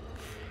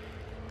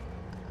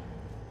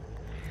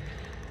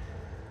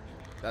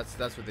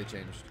 That's what they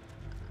changed.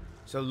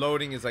 So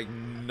loading is like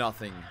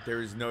nothing.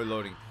 There is no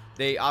loading.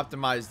 They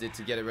optimized it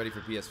to get it ready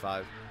for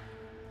PS5,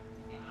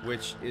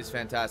 which is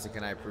fantastic,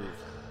 and I approve.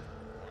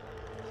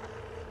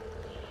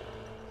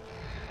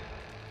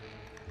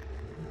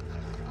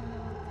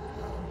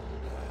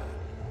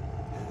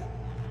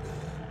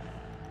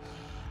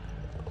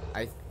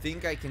 I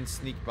think I can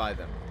sneak by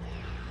them.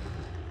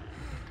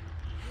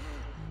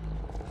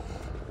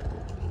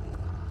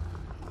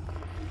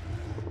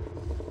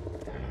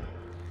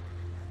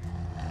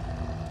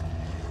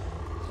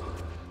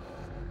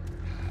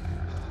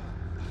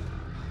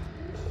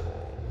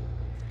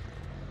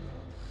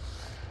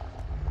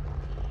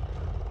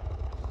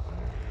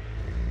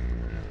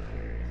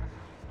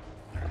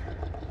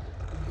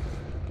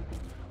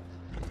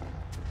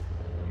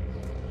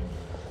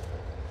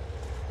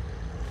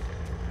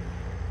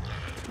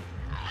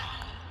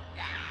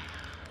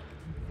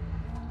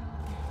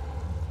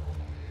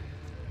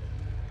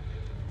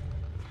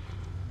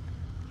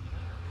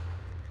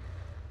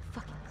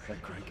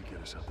 That crane could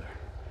get us up there.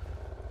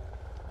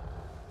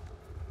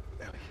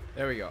 Ellie,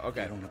 There we go.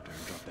 Okay. get on up there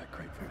and drop that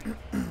crate for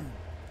me.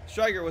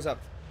 Striker, what's up?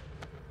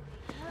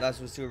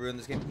 Last was 2 ruined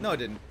this game. No, it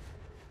didn't.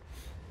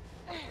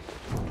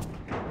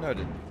 No, it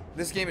didn't.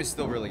 This game is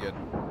still really good.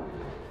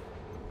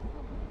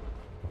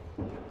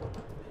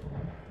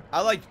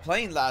 I liked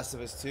playing Last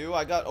of Us 2.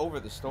 I got over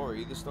the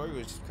story. The story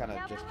was kind of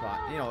just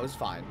fine. You know, it was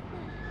fine.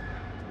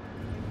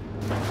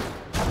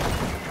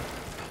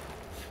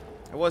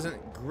 It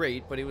wasn't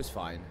great, but it was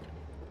fine.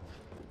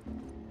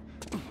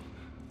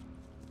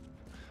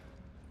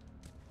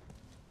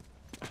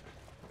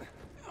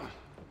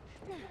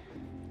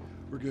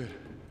 We're good.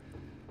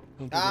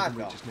 Don't think Ah, we can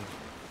no. reach us now.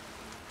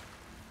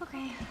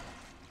 Okay.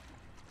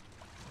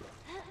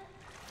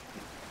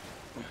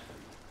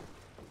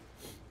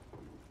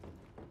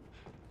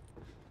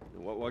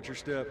 Watch your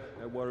step.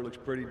 That water looks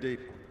pretty deep.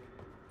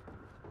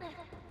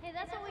 Hey,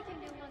 that's what we can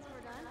do once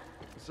we're done.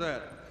 What's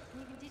that?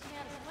 You can teach me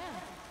how to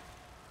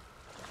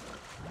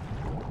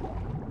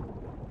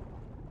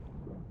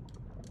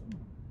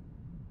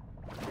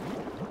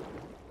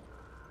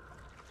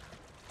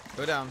swim.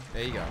 Go down.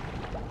 There you go.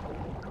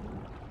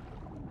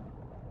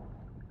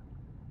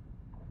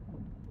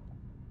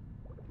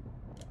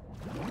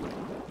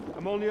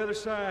 I'm on the other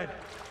side.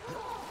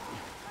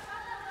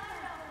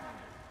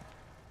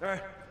 All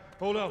right,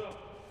 hold on.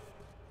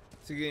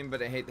 It's a game,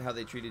 but I hate how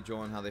they treated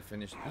Joel and how they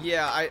finished.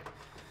 Yeah,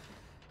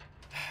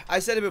 I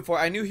said it before.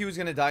 I knew he was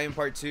gonna die in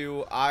part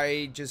 2.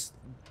 I just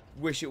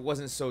wish it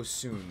wasn't so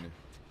soon.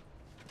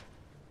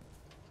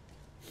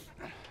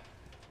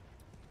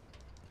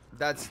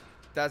 That's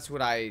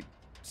what I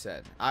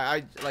said.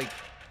 I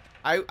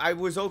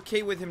was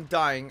okay with him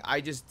dying.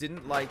 I just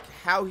didn't like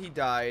how he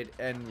died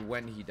and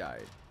when he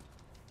died.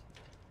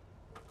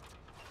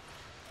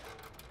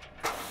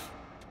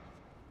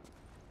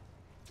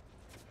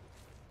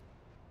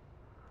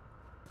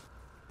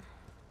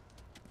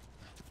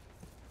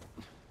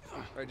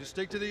 All right, just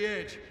stick to the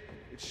edge.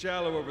 It's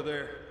shallow over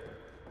there.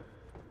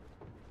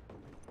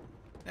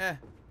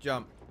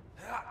 Jump.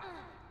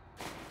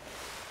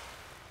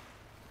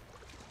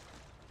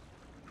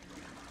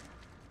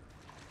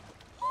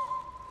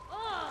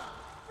 Oh,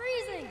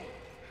 freezing!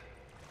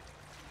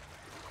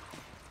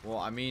 Well,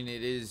 I mean,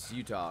 it is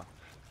Utah.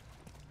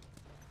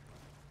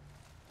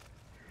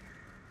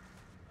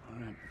 All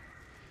right.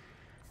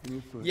 Give me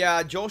a foot.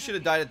 Yeah, Joel should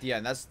have died at the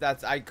end.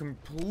 That's I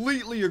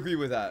completely agree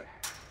with that.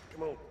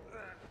 Come on.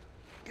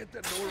 Get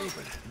that door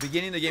open. The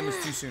beginning of the game was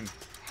too soon.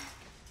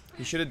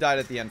 He should have died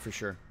at the end for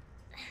sure.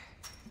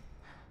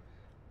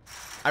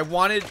 I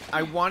wanted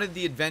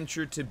the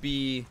adventure to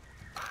be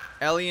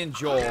Ellie and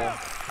Joel.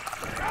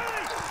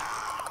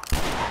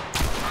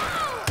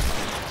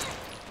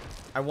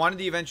 I wanted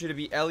the adventure to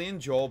be Ellie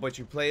and Joel, but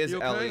you play as You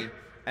okay? Ellie,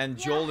 and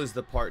Joel is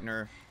the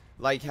partner,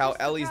 like how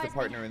Ellie's the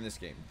partner in this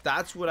game.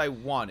 That's what I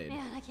wanted. Man,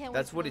 I can't wait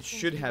That's for what those it things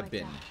should to be have like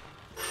been.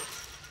 that.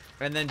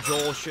 And then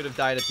Joel should have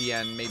died at the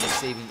end, maybe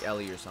saving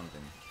Ellie or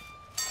something.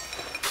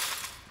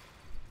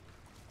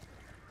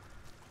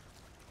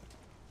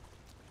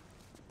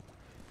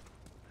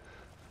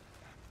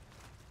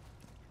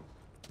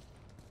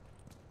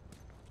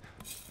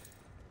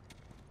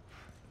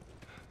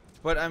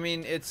 But I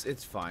mean,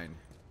 it's fine.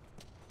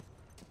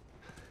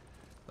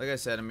 Like I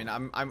said, I mean,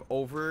 I'm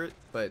over it,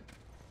 but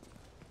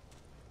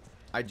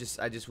I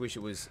just wish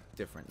it was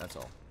different. That's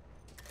all.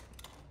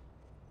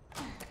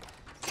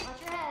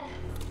 Watch your head.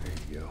 There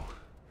you go.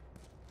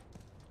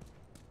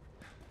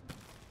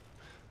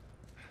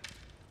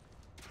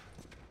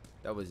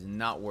 That was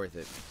not worth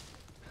it.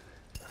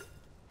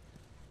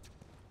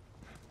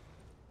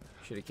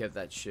 Should have kept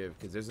that shiv,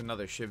 because there's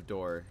another shiv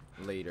door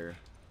later.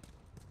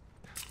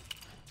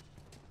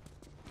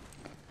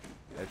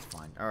 That's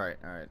fine. Alright,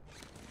 alright.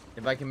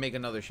 If I can make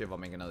another shiv, I'll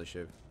make another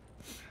shiv.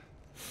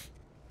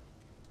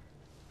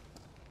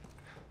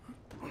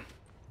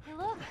 Hey,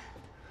 look.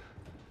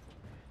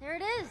 There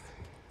it is.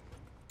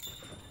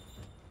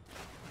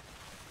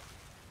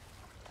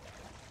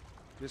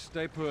 Just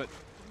stay put.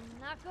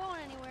 Not going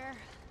anywhere.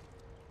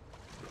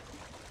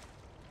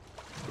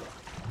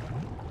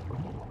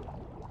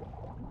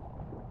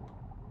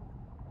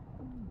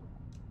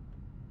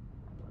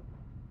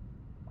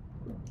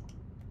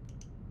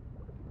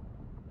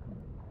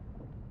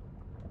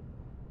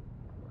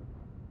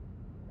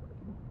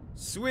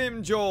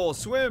 Swim, Joel,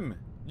 swim!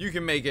 You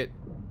can make it.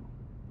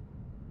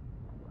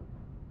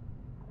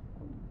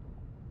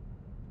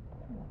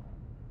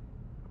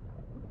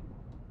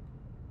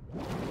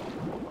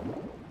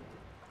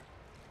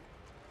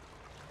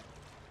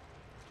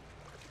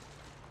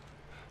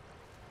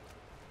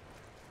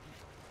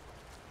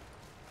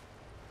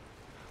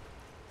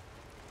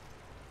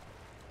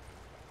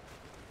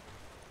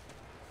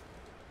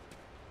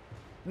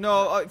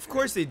 No, of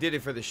course they did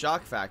it for the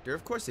shock factor.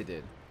 Of course they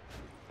did.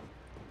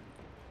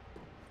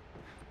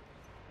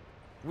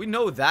 We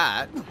know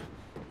that.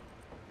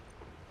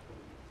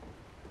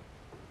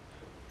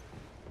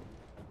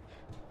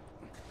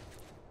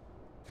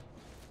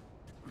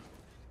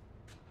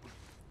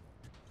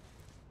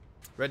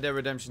 Red Dead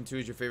Redemption 2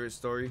 is your favorite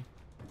story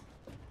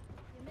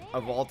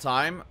of all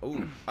time?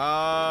 Ooh.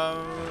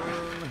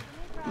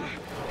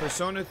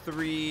 Persona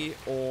 3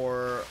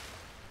 or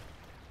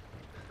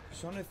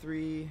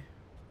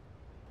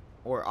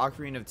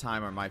Ocarina of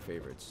Time are my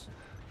favorites.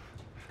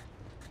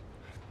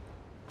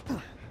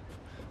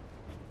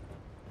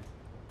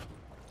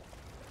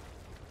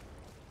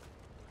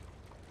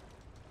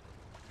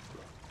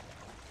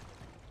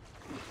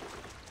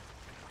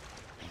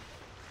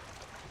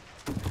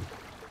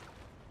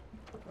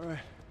 All right.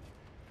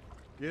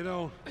 Get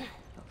on.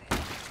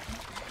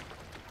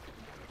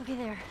 Okay,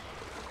 there.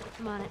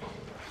 I'm on it.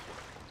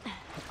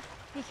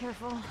 Be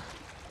careful.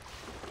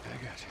 I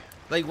got you.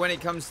 Like when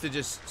it comes to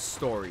just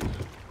story.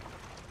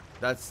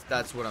 That's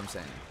what I'm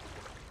saying.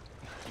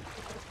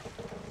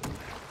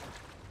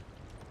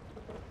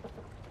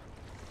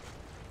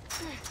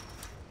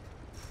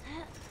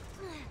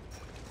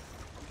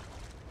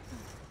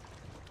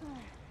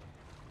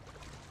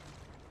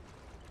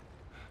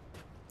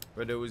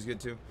 But it was good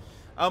too.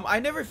 I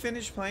never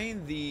finished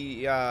playing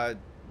the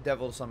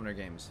Devil Summoner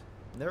games.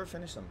 Never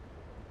finished them.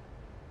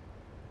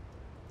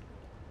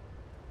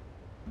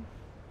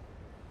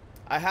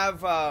 I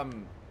have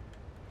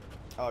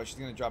oh, she's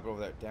gonna drop it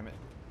over there. Damn it.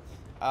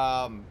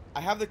 I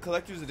have the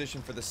collector's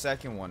edition for the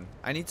second one.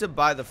 I need to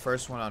buy the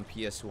first one on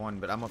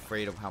PS1, but I'm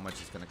afraid of how much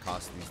it's gonna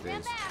cost these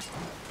days.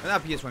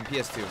 Not PS1,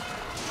 PS2.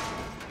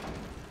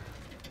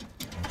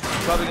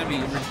 It's probably gonna be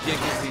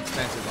ridiculously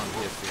expensive on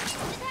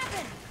PS2.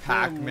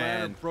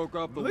 Pac-Man. Broke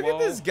up the Look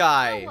wall. at this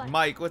guy. What?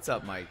 Mike, what's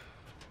up, Mike?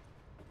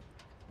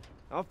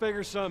 I'll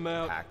figure something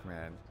out.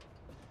 Pac-Man.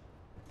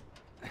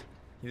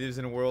 He lives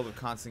in a world of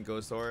constant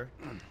ghost horror.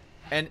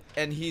 And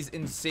he's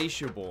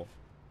insatiable.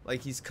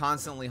 Like he's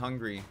constantly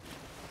hungry.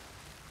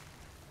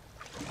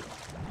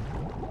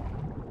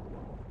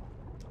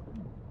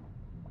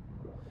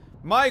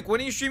 Mike, when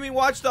are you streaming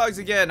Watch Dogs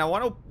again? I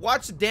want to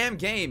watch the damn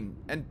game.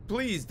 And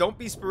please, don't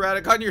be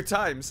sporadic on your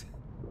times.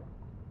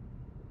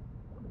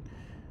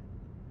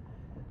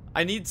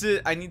 I need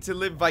to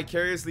live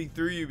vicariously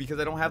through you because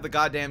I don't have the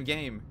goddamn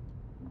game.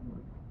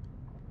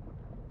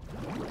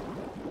 I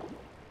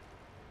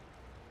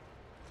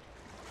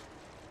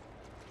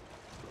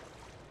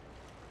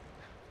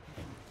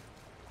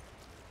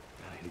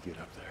need to get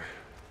up there.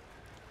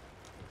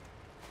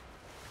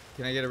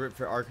 Can I get a rip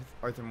for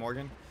Arthur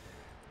Morgan?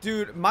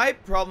 Dude, my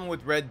problem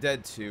with Red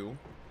Dead 2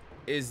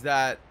 is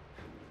that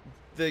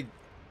the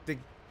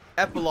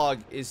epilogue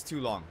is too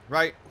long,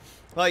 right?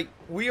 Like,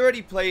 we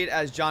already played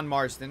as John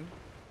Marston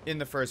in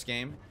the first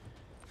game.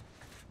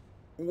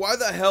 Why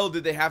the hell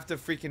did they have to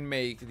freaking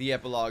make the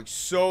epilogue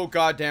so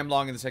goddamn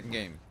long in the second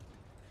game?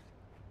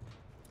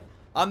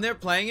 I'm there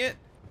playing it,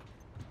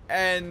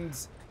 and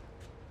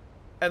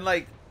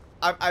like,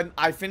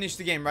 I finished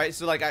the game, right?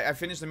 So, like, I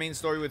finished the main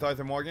story with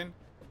Arthur Morgan.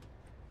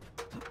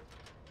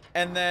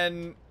 And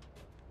then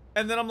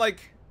I'm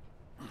like,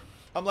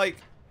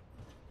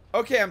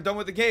 okay, I'm done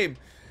with the game.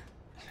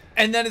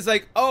 And then it's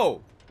like,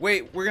 oh,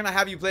 wait, we're gonna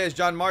have you play as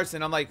John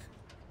Marston. I'm like,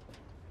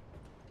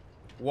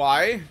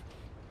 why?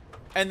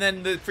 And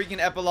then the freaking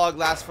epilogue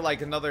lasts for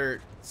like another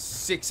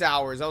 6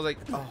 hours. I was like,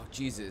 oh,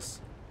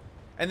 Jesus.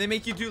 And they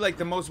make you do like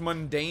the most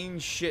mundane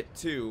shit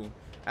too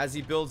as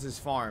he builds his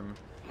farm.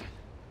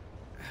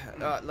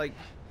 Like,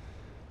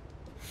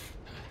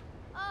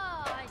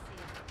 Oh, I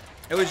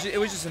see. it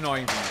was just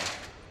annoying for me.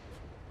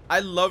 I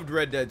loved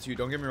Red Dead 2,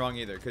 don't get me wrong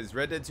either, because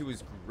Red Dead 2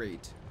 was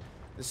great.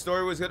 The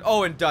story was good.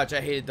 Oh, and Dutch,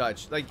 I hated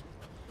Dutch. Like,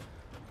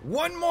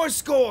 one more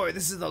score.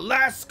 This is the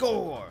last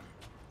score.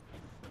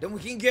 Then we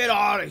can get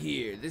out of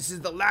here. This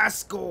is the last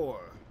score.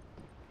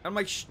 I'm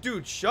like,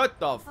 dude, shut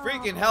the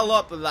freaking hell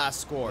up, the last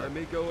score. Let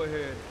me go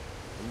ahead,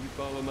 and you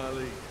follow my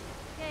lead.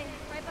 Okay,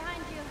 right behind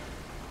you.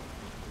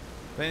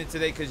 Playing it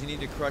today because you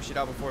need to crush it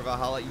out before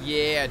Valhalla.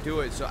 Yeah,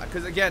 do it. So,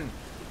 because again,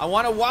 I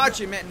want to watch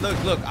it, man.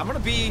 Look, I'm gonna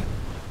be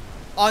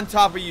on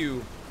top of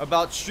you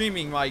about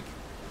streaming, like,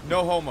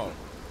 no homo.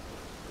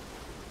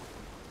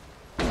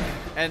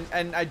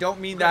 And I don't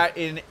mean that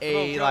in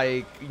a,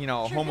 like, you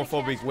know,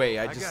 homophobic way.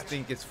 I just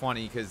think it's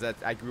funny because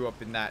I grew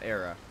up in that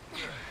era.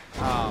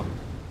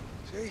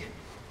 See? You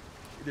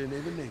didn't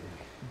even need me.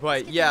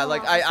 But yeah,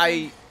 like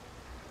I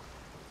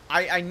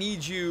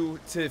need you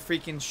to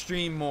freaking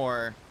stream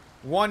more.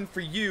 One, for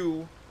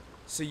you,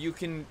 so you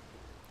can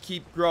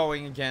keep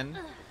growing again.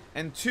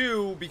 And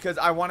two, because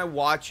I want to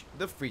watch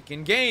the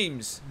freaking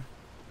games.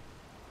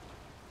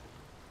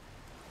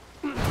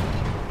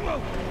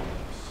 Whoa!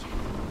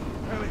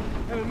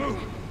 Ellie, move!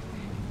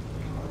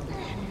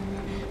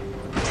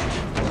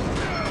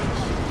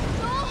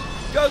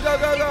 Go, go,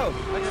 go, go!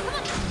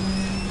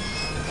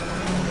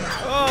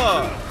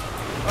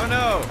 Oh! Oh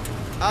no!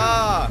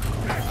 Ah!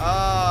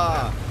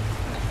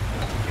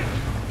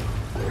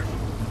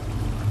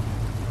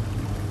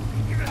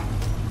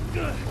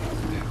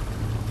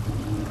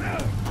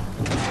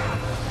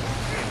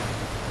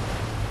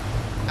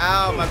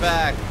 Ow, my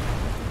back.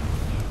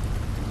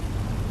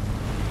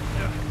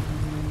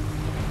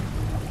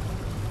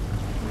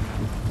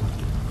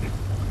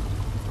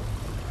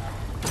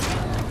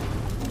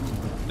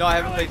 No, I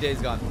haven't played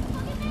Days Gone.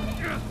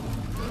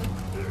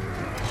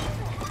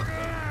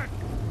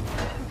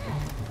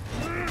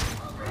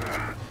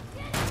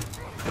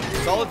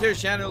 Solitaire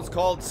channel is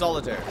called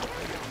Solitaire.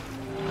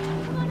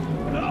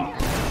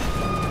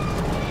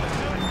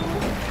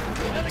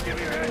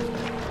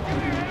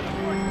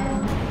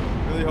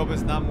 Really hope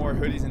it's not more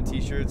hoodies and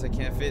t-shirts I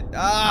can't fit.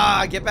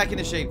 Ah, get back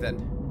into shape then.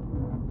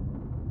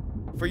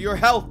 For your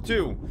health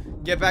too.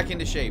 Get back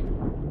into shape.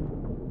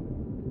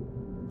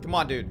 Come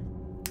on, dude.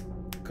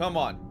 Come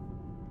on.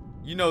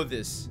 You know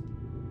this.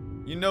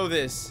 You know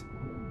this.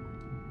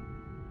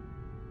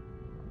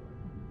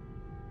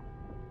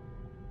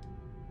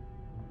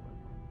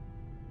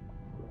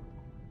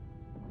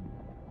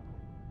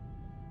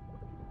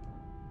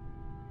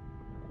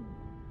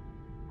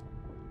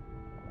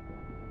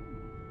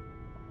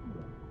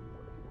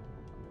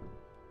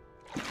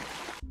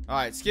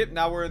 Alright, skip.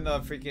 Now we're in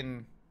the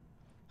freaking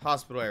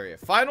hospital area.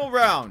 Final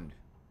round.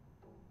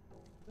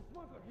 The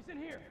smuggler, he's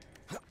in here.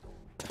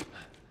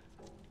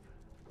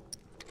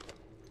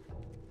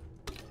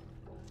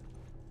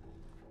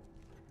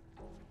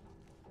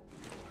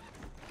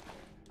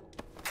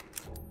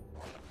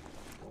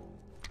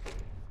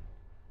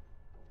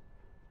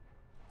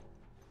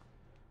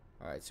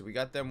 Alright, so we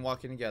got them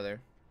walking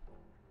together.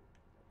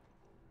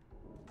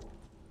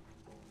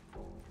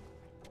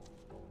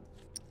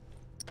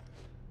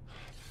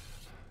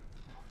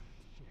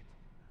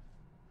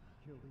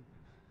 Killed Ethan.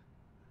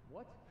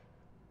 What?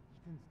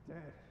 Ethan's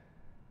dead.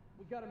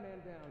 We got a man down.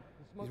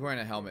 The He's smuggler- wearing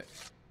a helmet.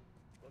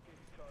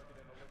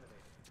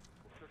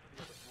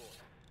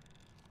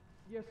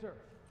 Yes, sir.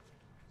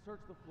 Search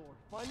the floor.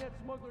 Find that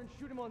smuggler and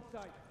shoot him on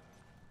sight.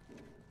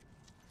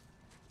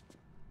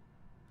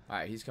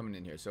 Alright, he's coming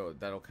in here, so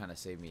that'll kind of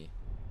save me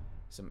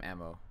some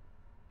ammo.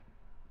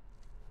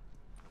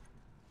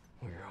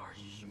 Where are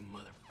you, you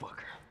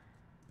motherfucker?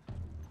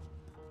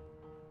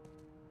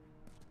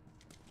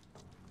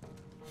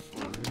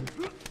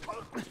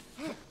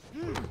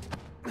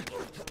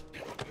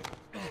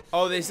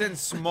 Oh, they send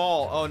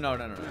small. Oh, no.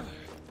 No.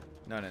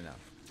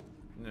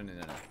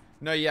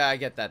 No, yeah, I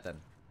get that then.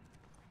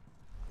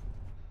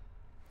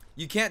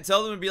 You can't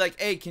tell them to be like,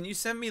 hey, can you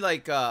send me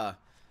like a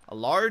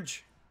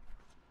large?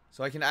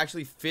 So I can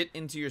actually fit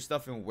into your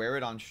stuff and wear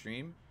it on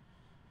stream.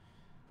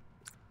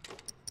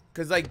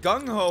 Cause like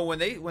Gung Ho, when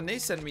they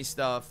send me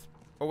stuff,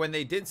 or when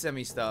they did send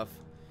me stuff,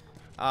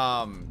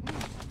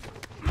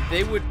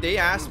 they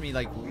asked me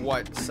like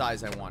what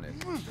size I wanted.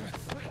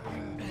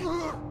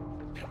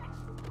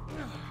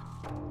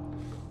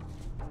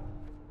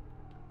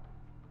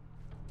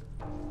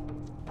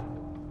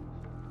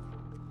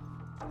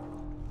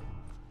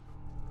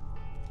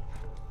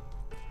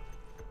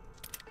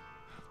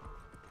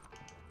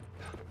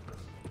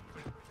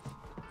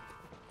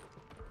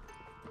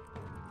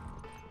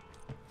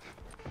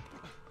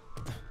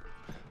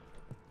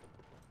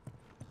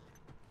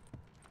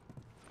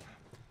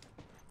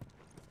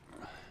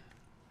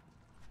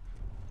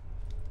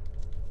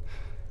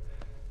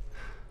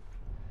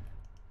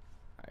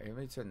 Alright,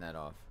 let me turn that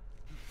off.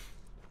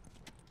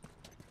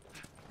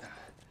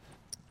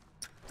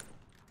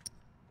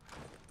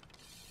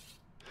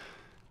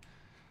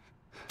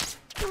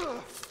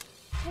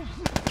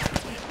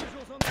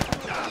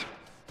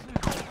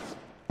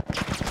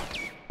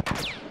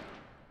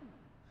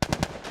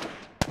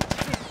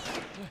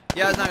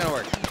 Yeah, it's not gonna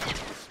work.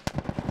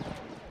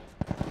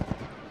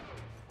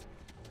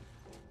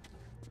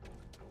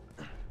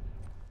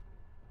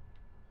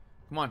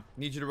 Come on,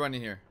 need you to run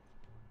in here.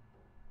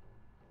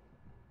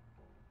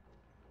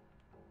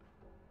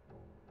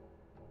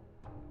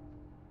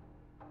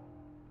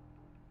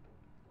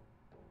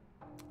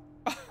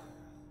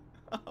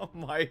 Oh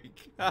my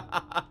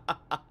god.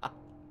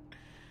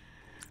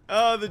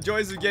 Oh, the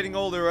joys of getting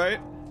older, right?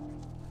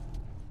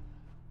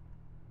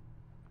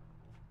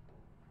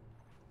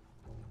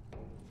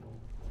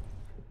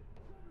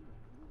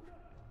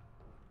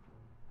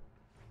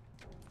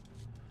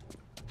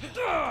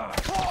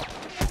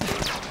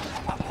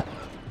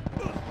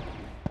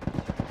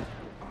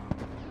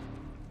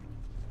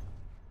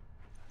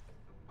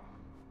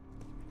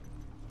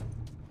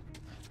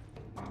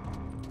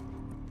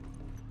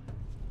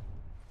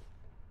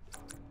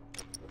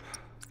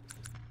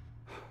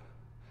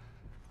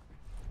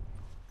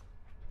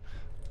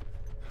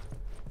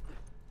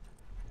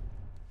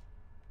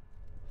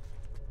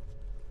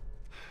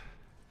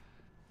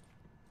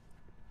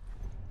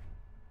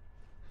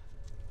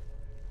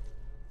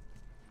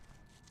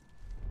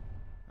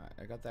 Alright,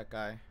 I got that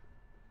guy.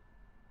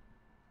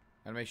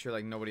 Gotta make sure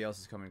like nobody else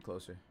is coming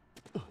closer.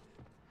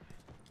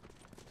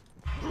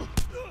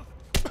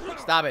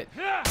 Stop it.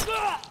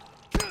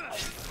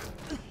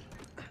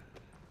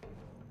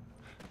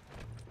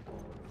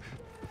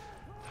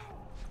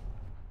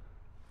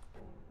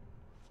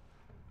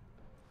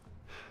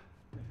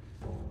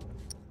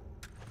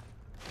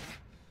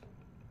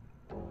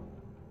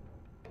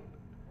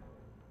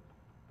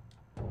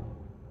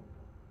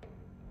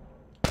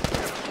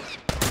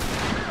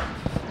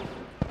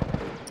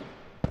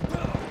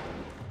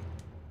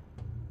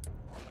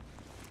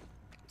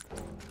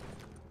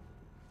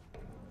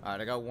 Alright,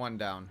 I got one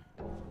down.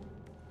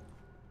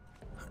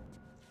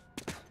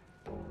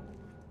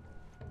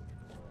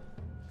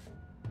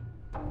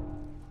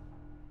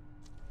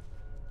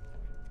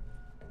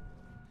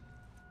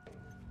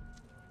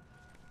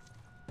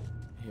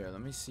 Here, let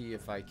me see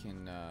if I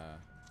can,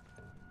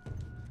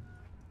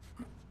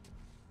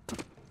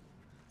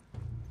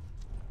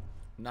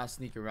 not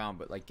sneak around,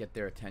 but like get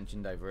their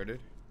attention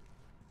diverted.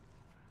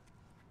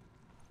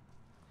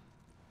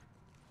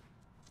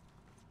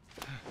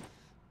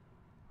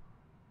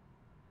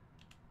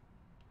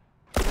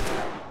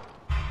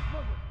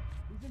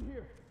 He's in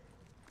here.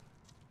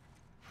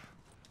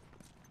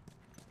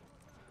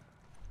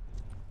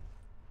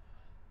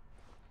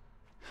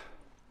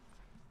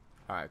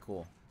 Alright,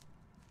 cool.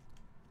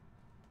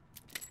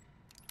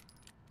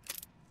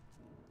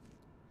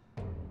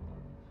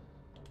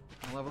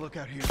 I'll have a look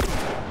out here.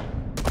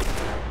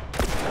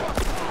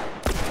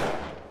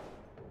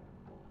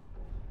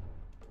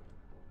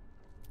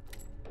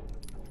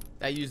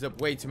 That used up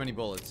way too many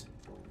bullets.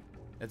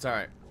 It's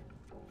alright.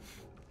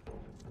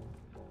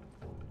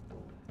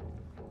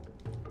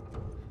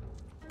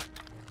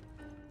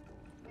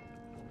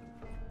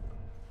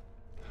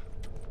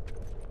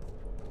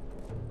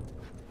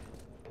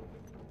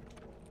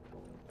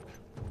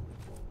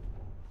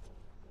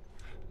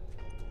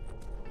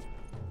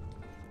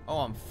 Oh,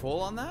 I'm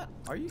full on that?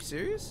 Are you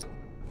serious?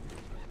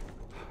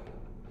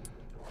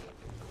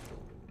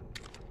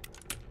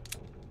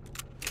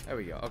 There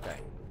we go, okay.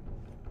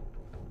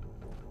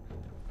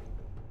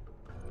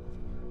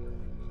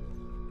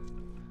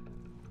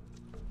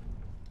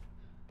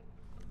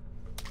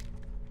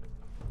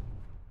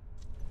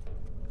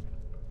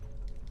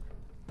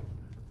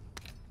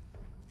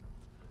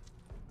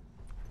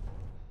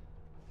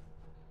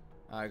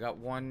 I got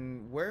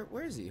one. Where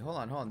is he?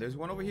 Hold on. There's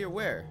one over here.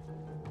 Where?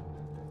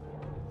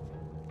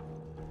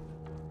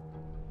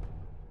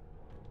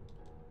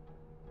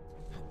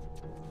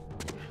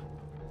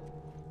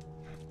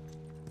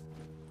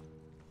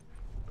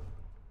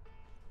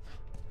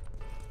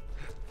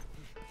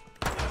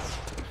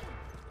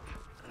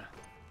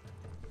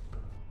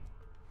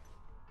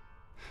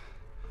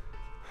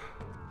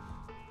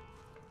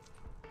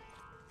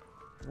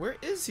 Where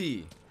is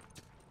he?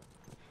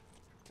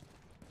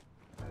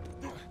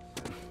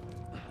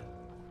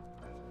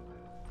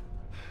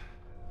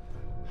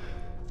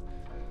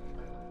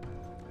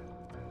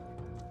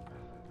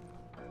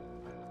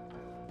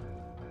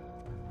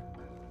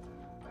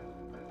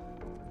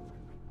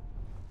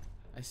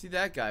 I see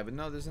that guy, but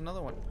no, there's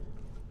another one.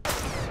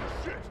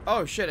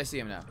 Oh shit, I see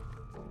him now.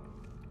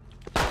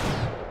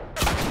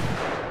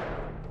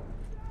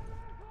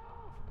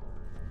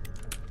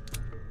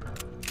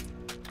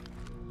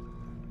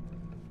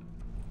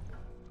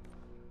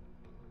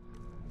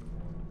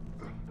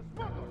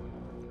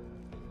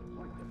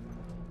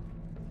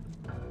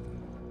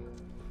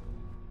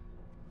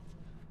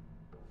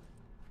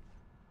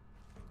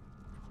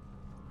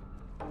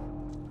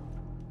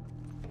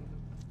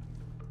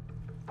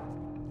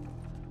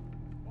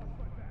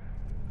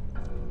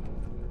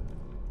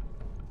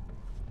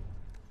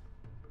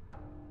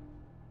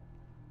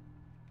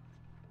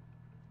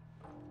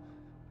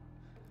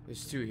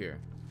 There's two here.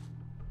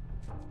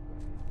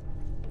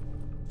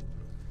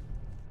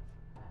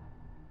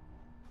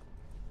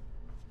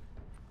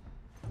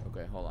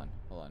 Okay, hold on,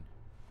 hold on.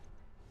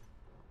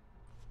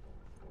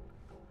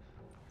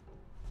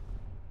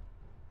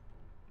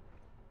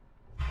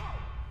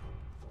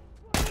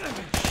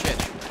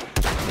 Shit.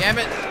 Damn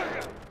it!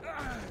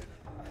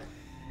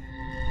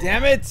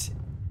 Damn it!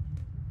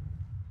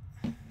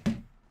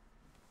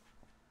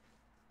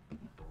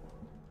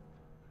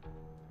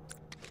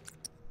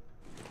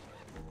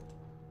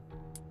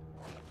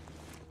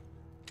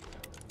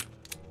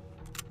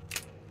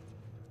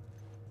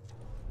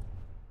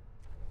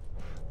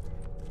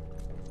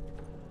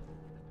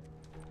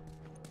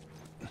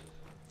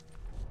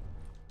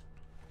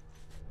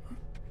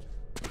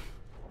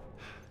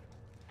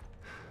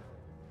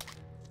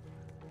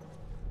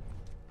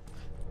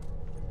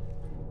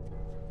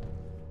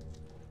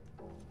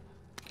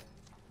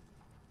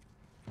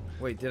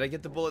 Wait, did I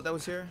get the bullet that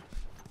was here?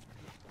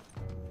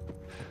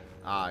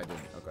 Ah, I didn't.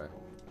 Okay.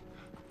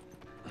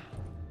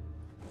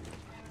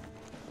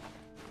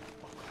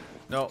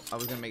 No, I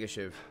was gonna make a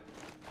shiv.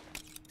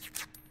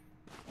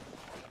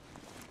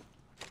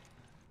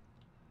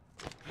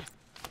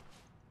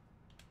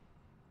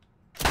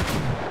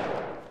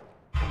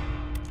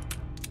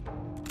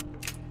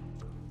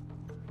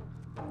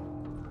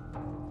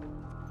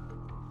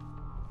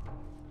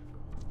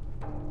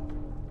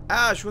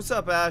 Ash, what's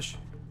up, Ash?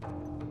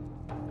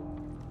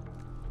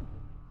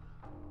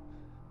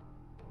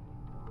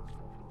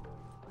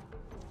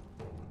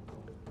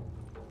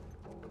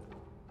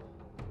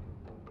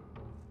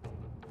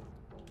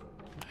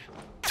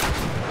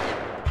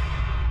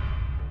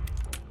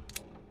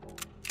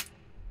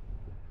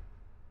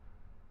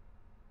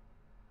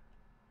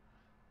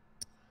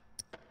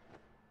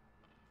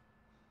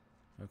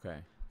 Okay,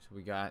 so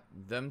we got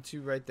them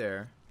two right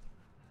there.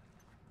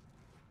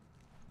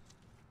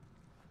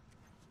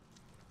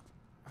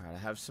 Alright, I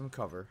have some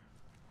cover.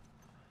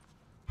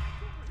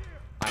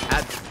 I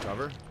had some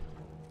cover.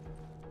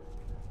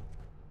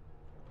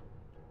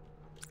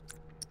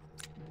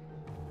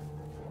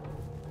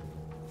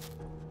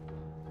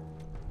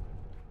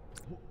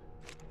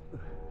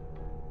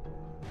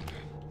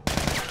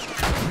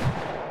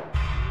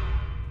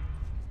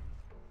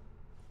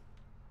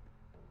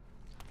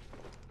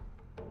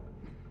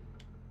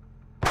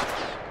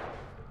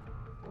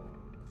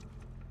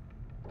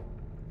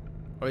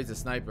 Oh, he's a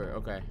sniper.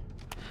 Okay.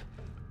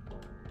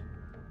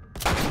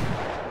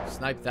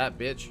 Snipe that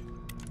bitch.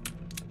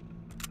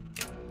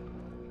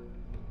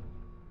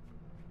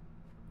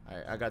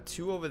 Alright, I got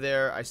two over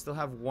there. I still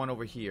have one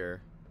over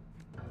here.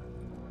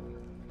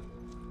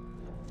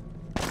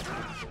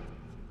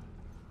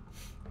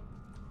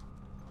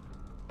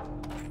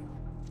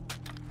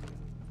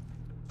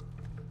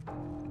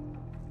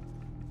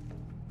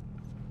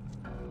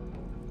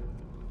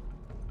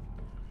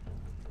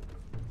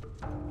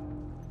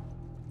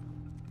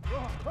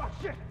 Oh,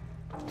 shit!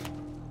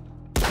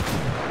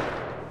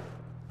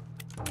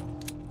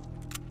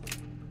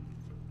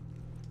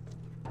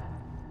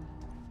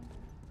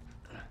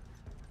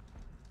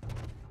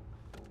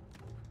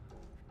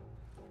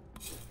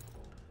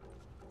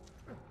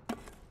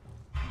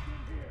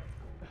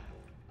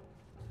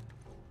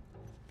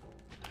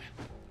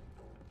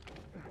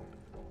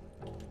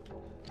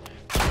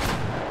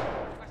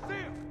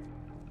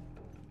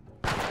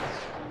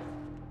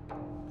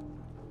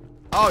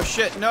 Oh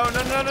shit, no,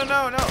 no, no, no,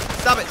 no, no.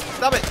 Stop it,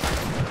 stop it.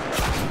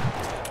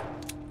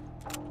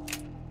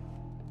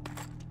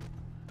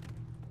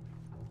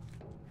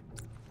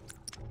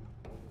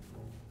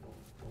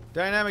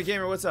 Dynamic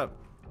Gamer, what's up?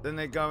 Then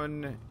they go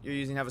and you're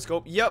using have a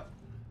scope? Yep.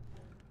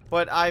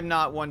 But I'm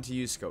not one to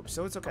use scopes,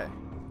 so it's okay.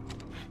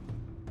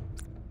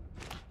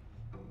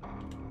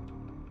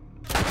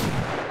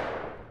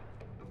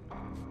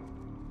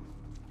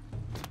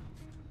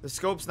 The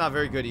scope's not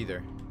very good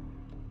either.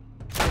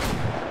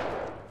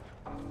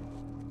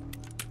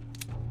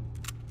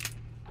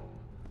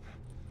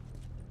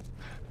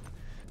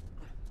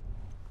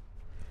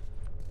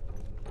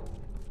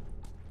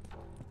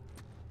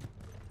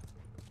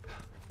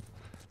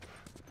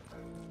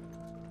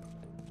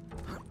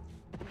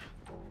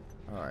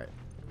 Alright.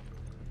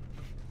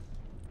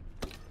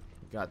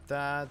 Got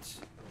that.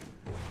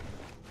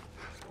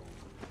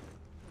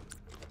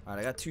 Alright,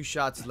 I got 2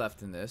 shots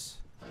left in this.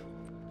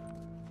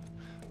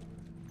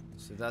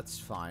 So that's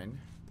fine.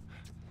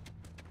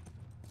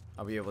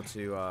 I'll be able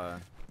to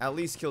at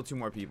least kill 2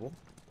 more people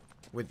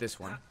with this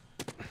one.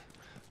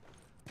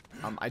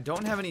 I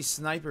don't have any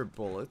sniper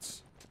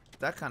bullets.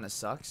 That kind of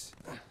sucks.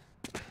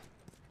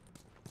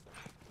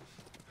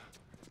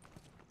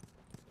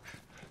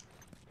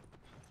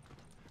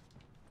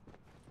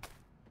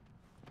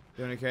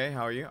 Doing okay?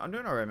 How are you? I'm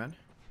doing alright, man.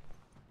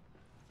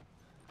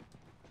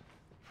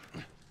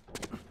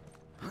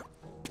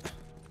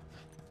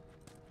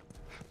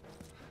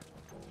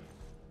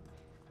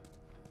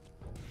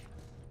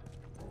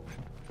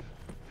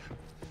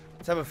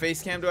 What type of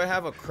face cam do I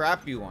have? A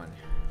crappy one.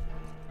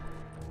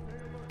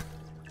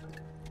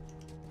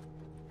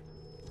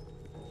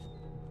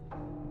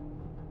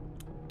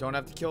 Don't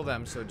have to kill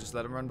them, so just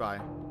let them run by.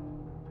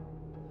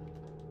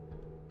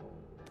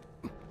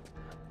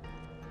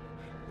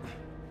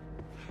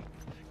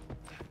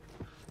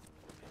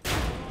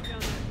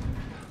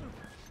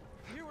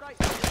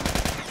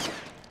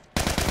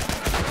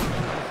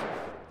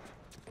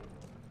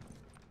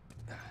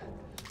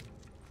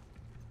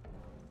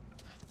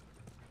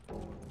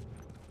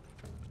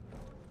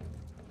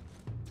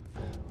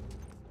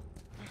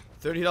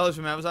 $30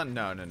 from Amazon?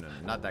 No, no, no,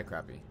 no, not that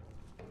crappy.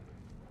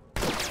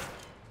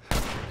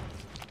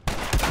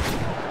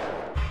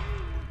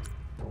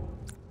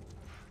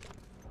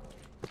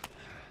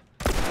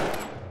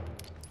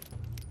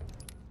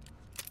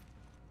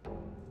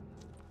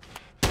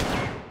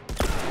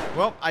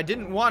 Well, I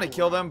didn't want to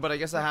kill them, but I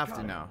guess I have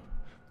to now.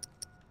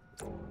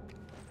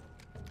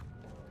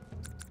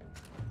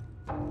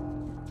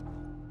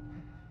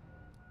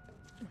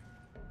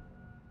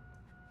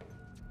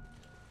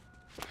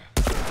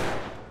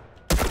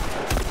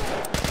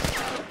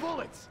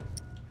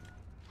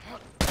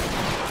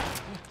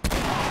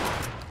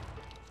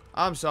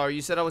 I'm sorry,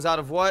 you said I was out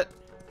of what?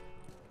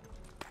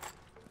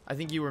 I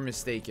think you were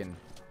mistaken.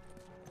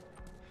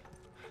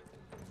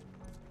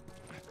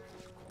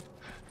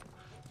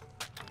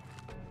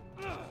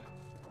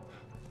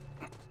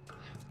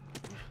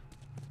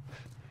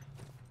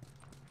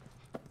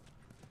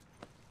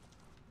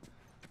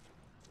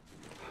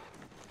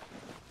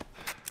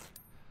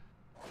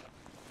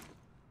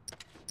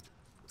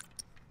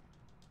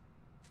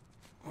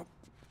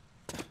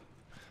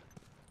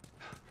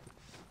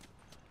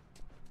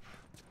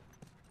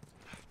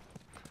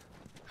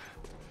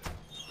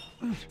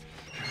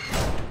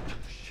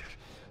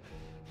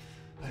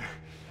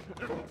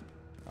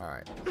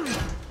 Alright.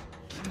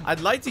 I'd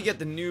like to get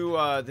the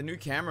new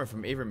camera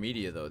from Ava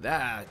Media though.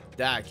 That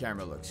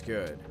camera looks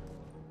good.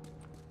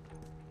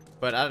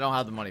 But I don't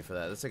have the money for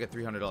that. That's like a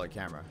 $300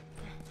 camera.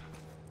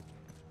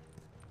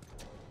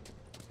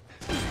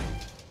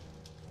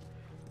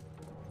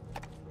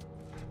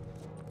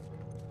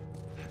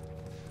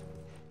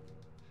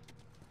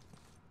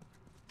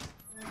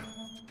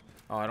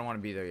 Oh, I don't want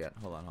to be there yet.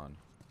 Hold on, hold on.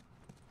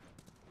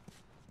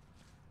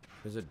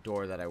 There's a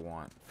door that I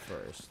want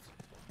first.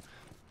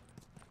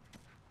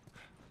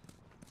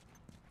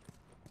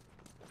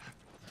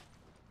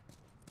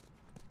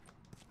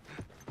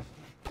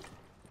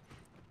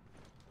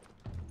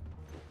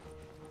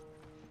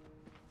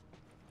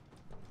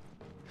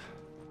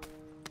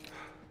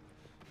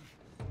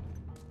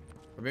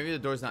 Or maybe the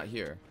door's not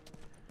here.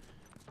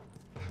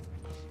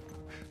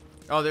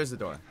 Oh, there's the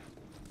door.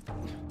 There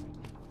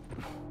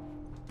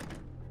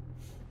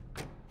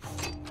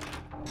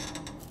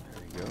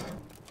you go.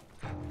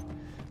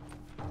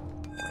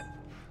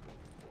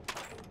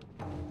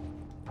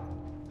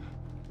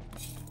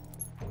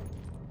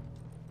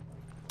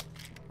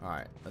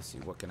 Alright, let's see.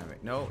 What can I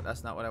make? No,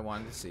 that's not what I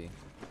wanted to see.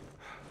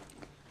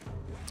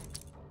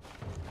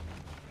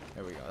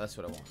 There we go. That's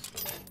what I want.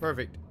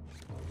 Perfect.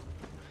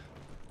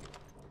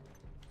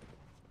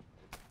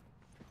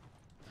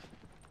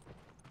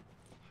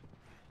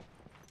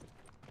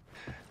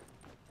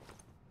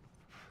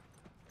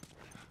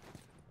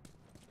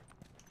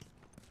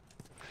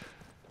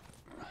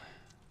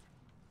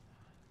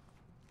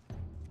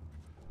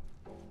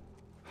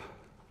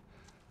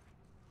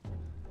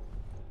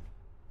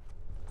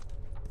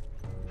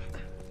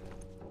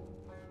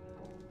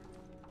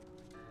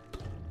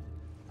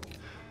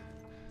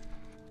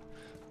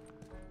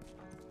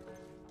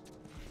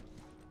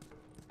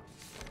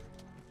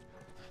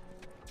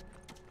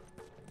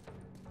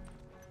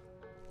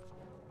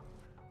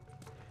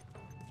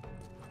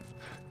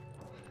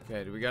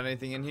 Okay, do we got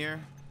anything in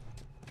here?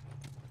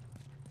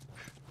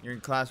 You're in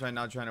class right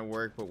now trying to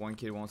work, but one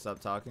kid won't stop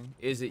talking.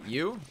 Is it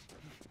you?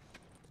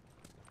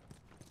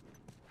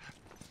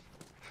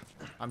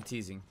 I'm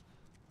teasing.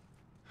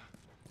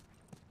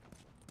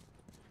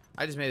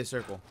 I just made a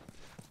circle.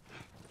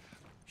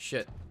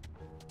 Shit.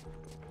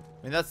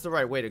 I mean, that's the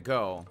right way to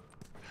go.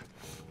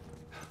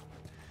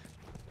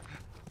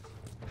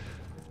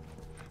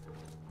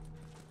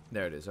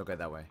 There it is. Okay,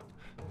 that way.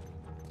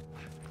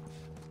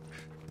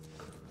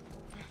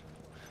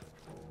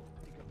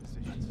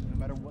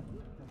 No matter what.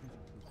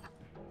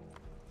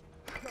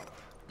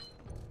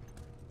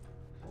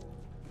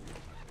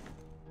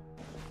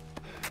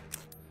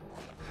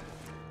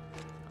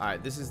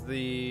 Alright, this is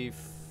the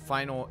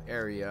final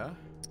area.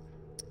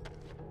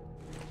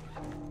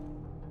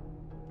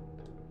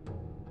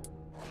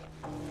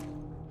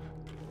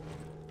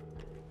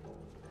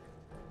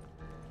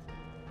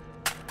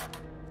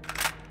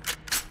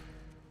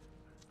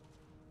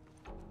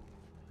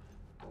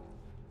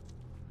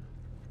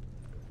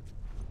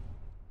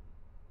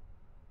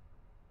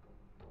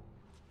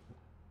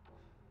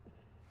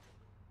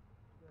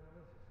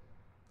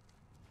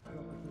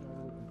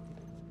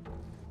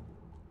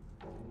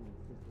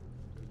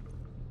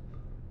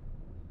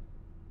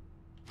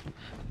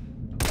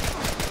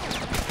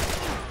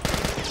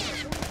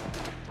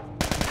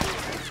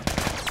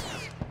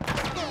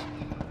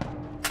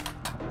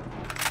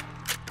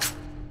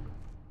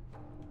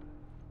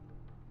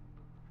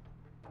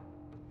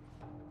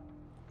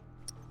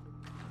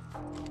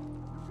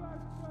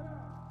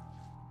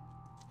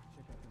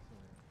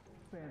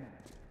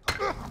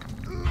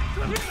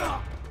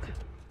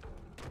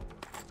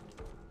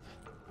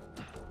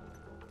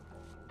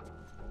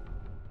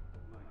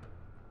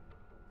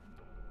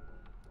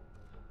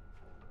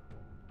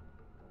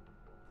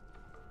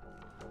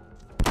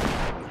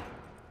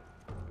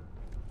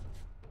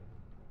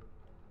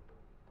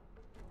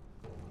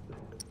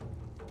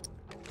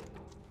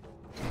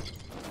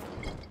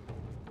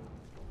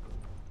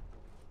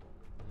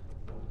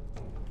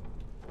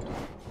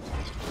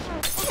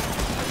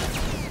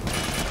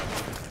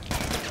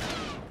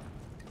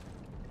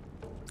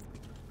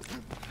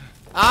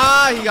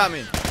 Ah, he got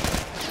me.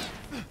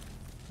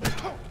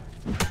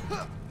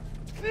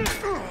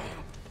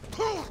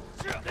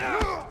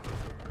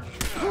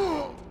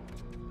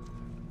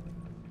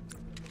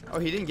 Oh,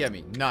 he didn't get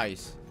me.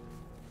 Nice.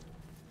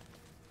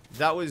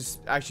 That was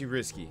actually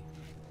risky.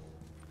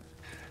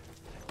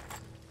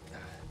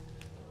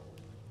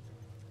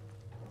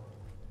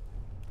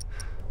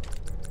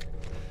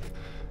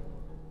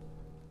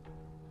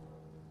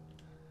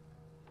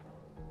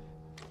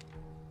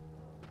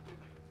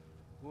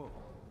 Whoa.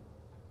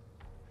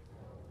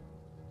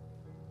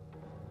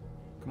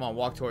 Come on,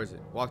 walk towards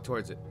it. Walk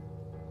towards it.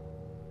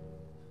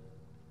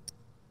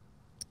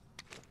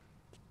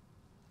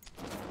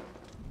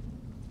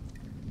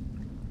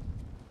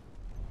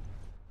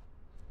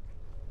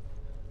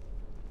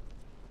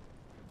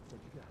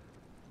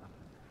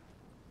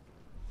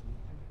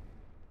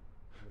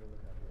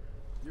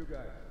 You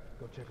guys,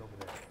 go check over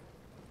there.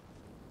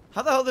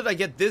 How the hell did I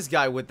get this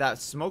guy with that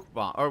smoke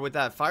bomb or with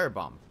that fire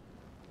bomb?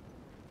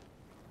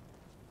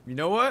 You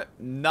know what?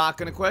 Not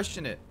gonna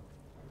question it.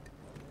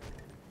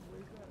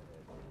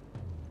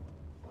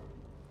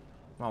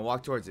 Come on,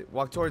 walk towards it.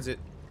 Walk towards it.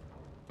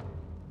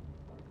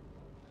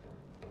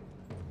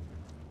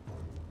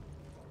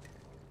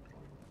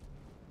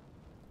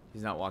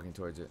 He's not walking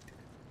towards it.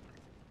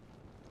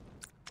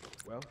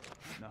 Well,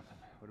 nothing.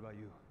 What about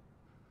you?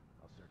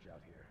 I'll search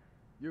out here.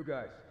 You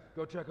guys,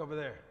 go check over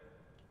there.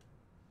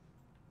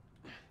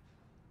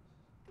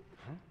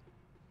 Huh?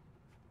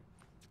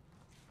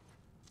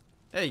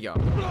 There you go.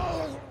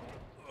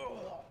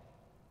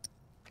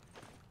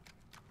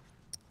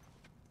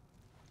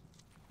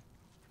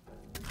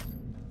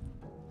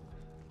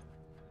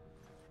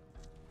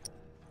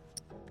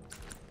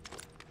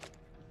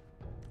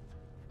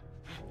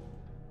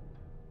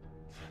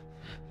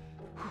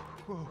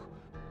 Whoa.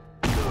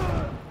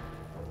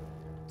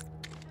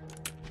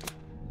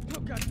 Oh,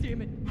 God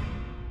damn it.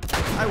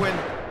 I win.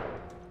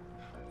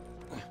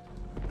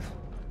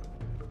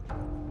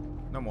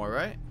 No more,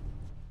 right?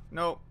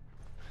 Nope.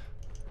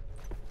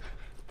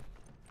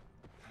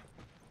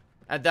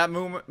 At that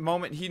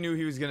moment, he knew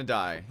he was gonna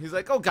die. He's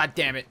like, oh, God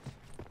damn it.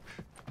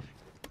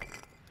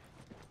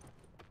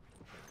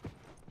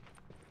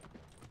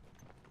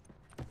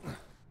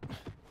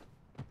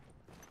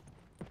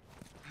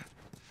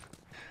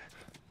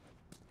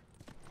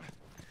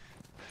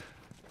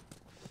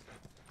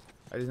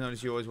 I just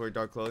noticed you always wear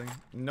dark clothing.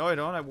 No, I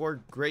don't. I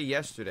wore gray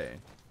yesterday.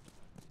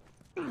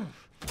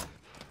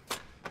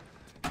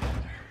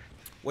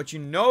 What you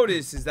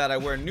notice is that I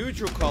wear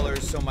neutral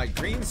colors so my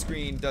green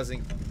screen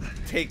doesn't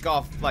take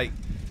off, like,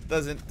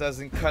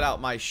 doesn't cut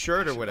out my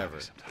shirt or whatever.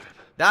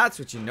 That's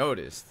what you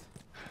noticed.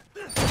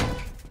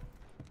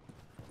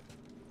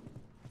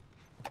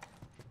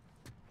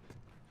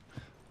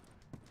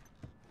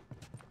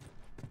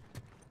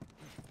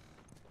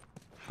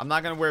 I'm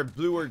not gonna wear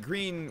blue or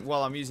green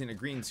while I'm using a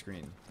green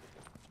screen.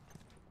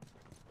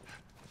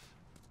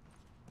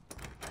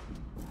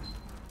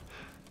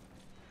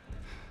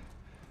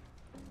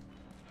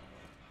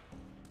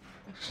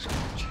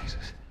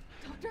 Jesus.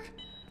 Doctor?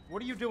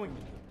 What are you doing?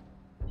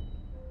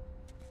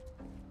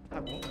 I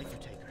won't let you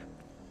take her.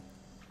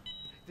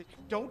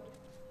 Don't.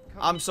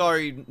 I'm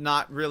sorry,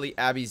 not really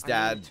Abby's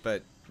dad,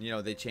 but, you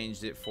know, they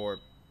changed it for,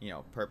 you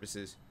know,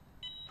 purposes.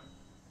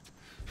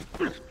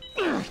 No!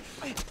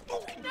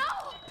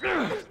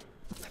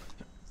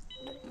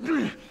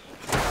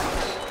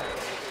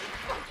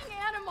 Fucking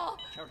animal!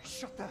 Carrie,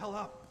 shut the hell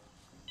up.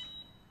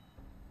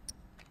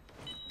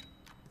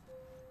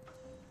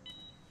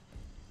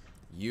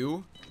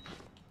 You?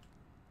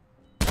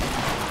 Please.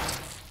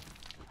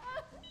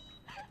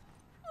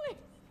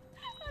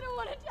 I don't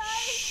want to die.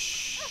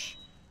 Shh.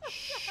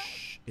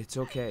 Shh. It's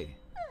okay.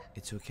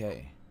 It's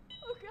okay.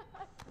 Oh,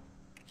 God.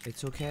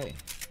 It's okay.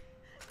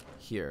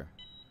 Here.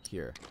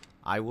 Here.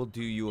 I will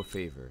do you a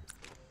favor.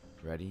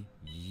 Ready?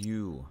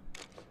 You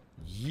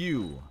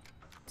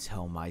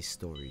tell my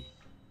story.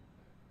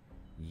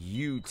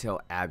 You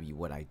tell Abby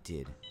what I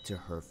did to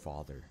her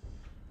father.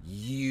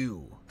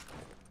 You.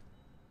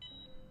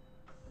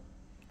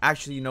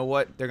 Actually, you know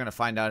what? They're gonna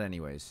find out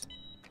anyways.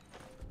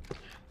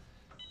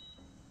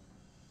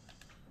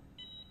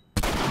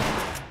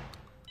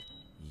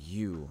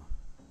 You.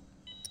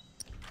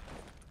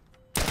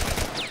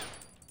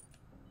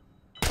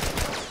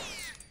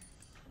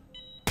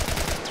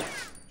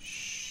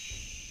 Shh.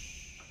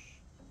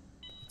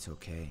 It's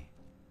okay.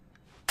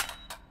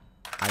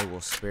 I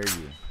will spare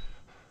you.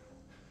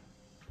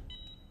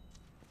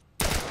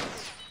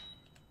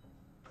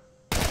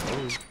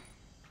 Oh.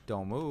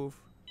 Don't move.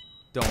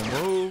 Don't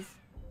move.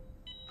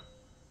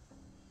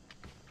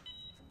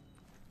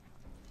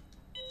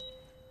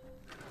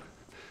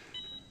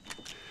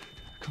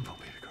 Come on,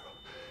 baby girl.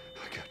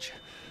 I got you.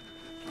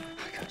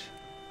 I got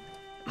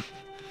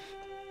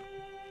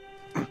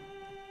you.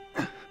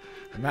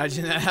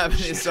 Imagine that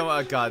happening to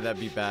someone. Oh god, that'd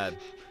be bad.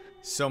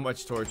 So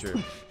much torture.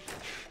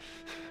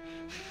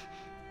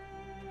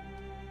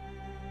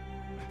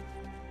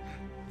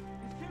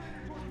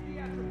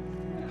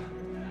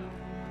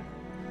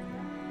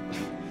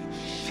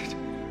 Shit.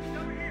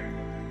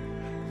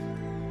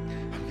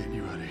 I'm getting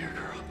you out of here,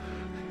 girl.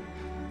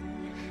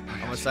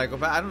 I'm a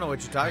psychopath. I don't know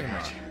what you're talking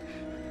about.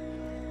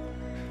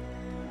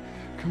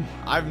 Come on.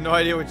 I have no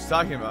idea what you're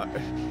talking about.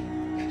 Tell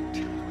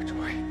me which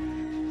way.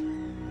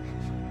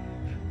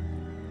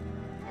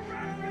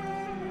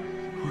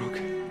 We're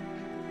okay.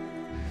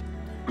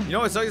 You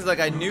know what sucks is like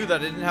I knew that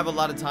I didn't have a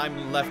lot of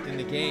time left in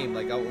the game.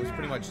 Like I was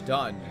pretty much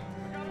done.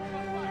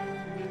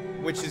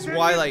 Which is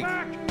why like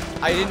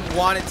I didn't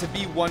want it to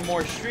be one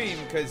more stream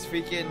because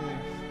freaking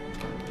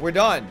we're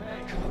done.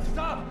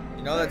 Stop!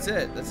 You know, that's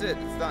it. That's it.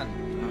 It's done.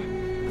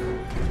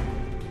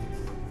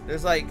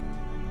 There's like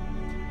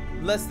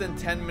less than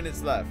 10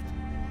 minutes left.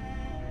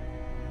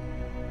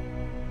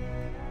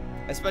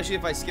 Especially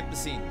if I skip the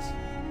scenes.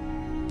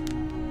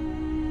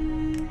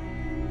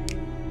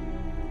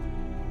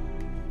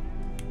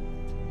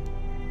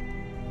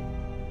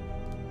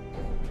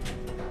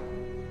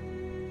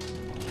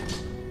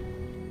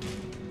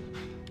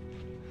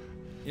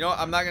 You know what?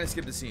 I'm not gonna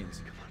skip the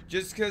scenes.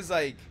 Just cause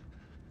like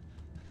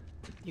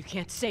You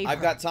can't save her.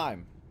 I've got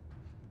time.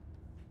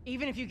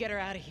 Even if you get her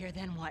out of here,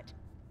 then what?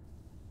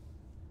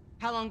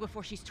 How long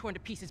before she's torn to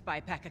pieces by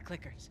a pack of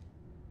clickers?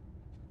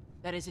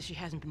 That is, if she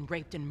hasn't been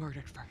raped and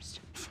murdered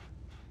first.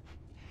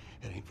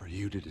 It ain't for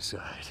you to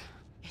decide.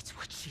 It's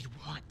what she'd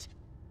want.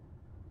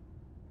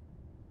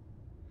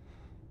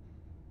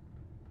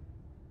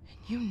 And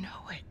you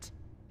know it.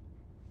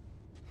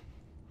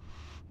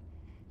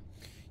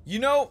 You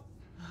know,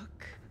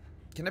 Look.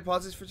 can I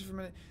pause this for a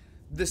minute?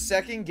 The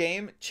second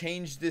game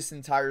changed this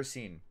entire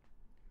scene.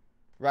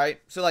 Right?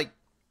 So like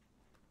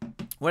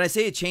when I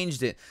say it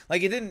changed it,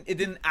 like it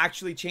didn't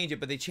actually change it,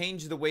 but they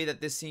changed the way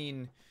that this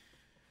scene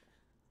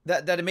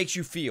that it makes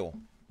you feel.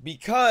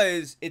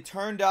 Because it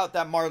turned out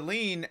that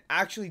Marlene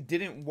actually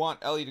didn't want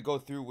Ellie to go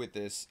through with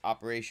this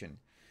operation.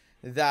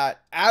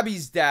 That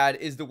Abby's dad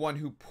is the one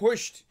who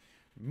pushed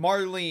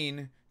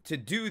Marlene to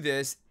do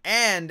this,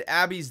 and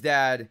Abby's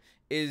dad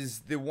is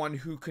the one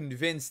who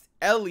convinced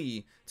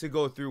Ellie to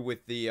go through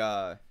with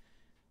the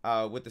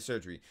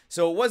surgery.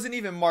 So it wasn't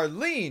even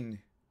Marlene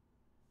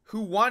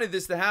who wanted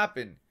this to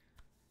happen.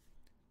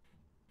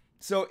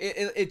 So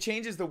it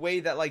changes the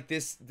way that like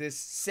this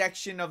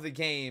section of the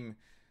game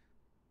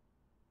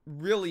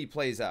really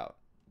plays out.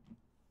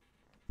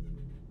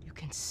 You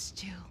can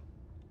still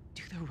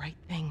do the right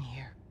thing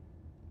here.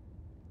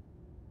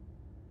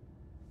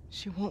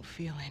 She won't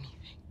feel anything.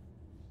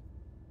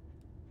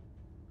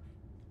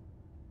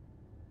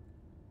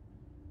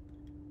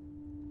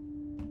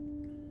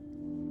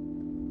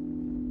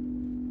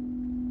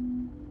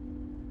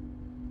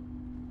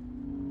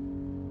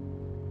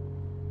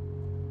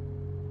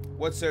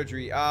 What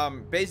surgery?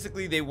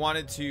 Basically they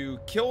wanted to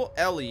kill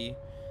Ellie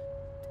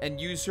and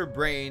use her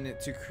brain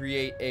to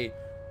create a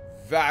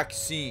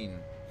vaccine,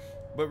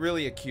 but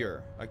really a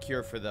cure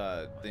for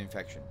the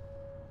infection.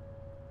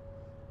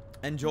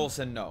 And Joel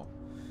said no,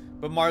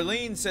 but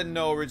Marlene said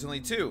no originally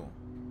too.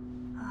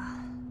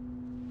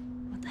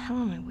 What the hell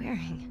am I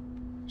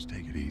wearing? Just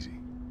take it easy.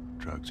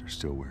 Drugs are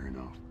still wearing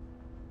off.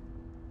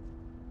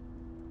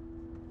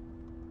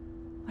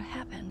 What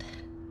happened?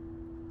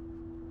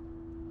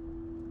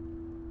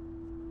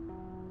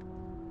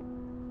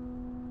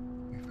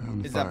 We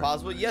found the Is that fire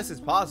possible? place. Yes, it's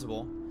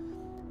possible,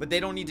 but they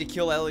don't need to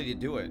kill Ellie to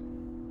do it.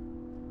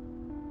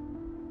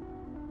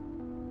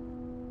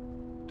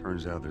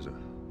 Turns out there's a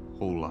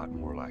whole lot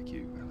more like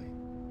you, Ellie.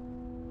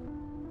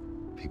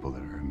 People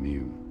that are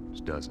immune.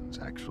 There's dozens,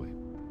 actually.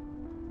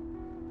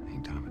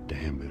 Ain't done them a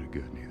damn bit of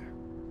good, neither.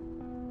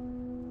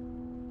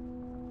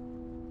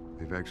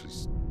 They've actually...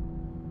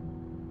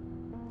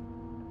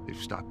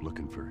 They've stopped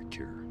looking for a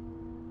cure.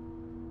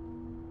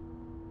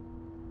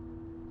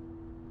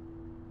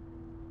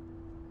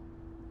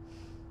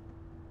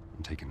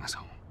 I'm taking us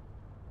home.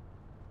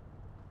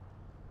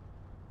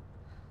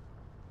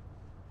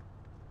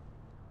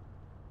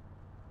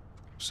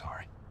 I'm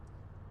sorry.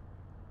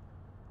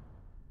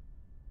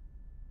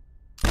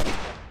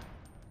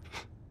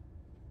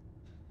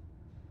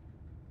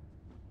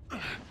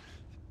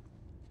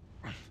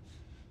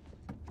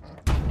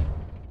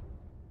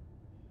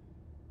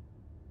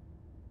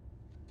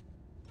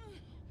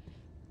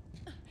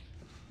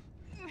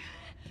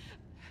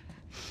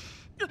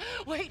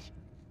 Wait!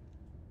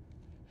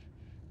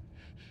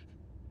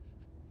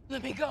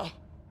 Let me go.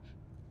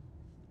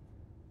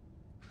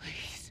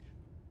 Please.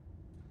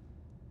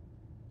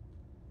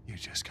 You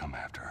just come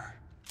after her.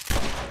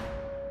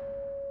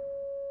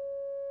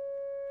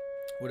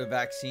 Would a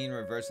vaccine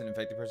reverse an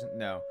infected person?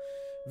 No.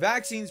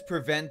 Vaccines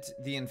prevent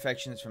the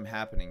infections from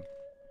happening.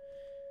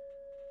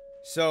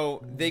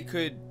 So they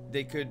could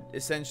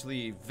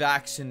essentially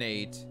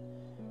vaccinate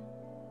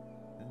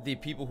the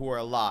people who are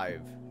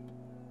alive.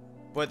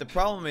 But the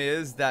problem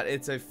is that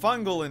it's a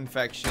fungal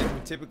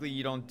infection. Typically,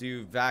 you don't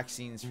do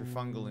vaccines for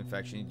fungal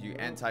infection. You do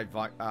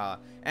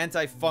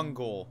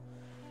antifungal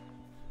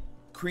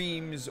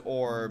creams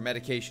or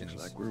medications.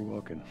 Looks like we're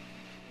walking.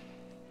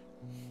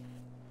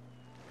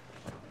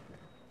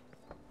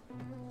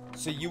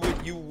 So you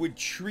would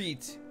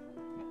treat.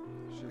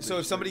 So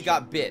if somebody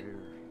got bit,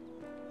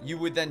 you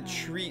would then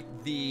treat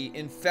the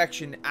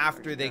infection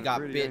after they got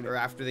bit or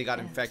after they got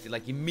infected,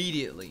 like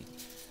immediately.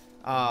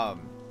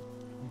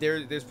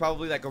 There's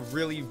probably like a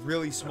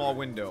really small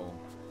window,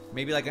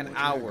 maybe like an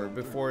hour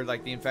before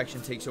like the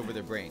infection takes over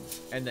their brain,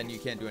 and then you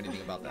can't do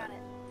anything about that.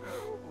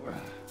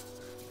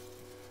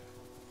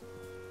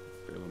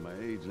 Feeling my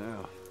age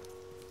now.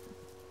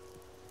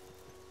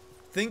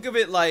 Think of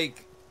it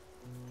like.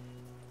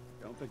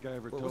 I don't think I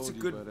ever told What's a you,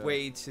 good but,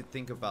 way to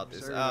think about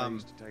this? Sarah and I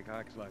used to take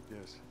hikes like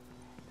this.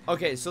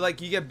 Okay, so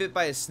like you get bit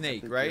by a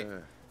snake, right?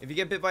 If you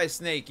get bit by a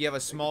snake, you have a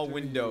small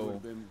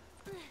window,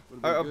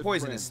 or a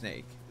poisonous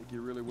snake.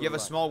 You have a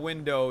small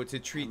window to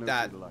treat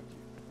that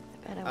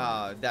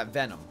that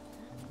venom,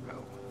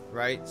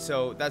 right?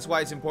 So that's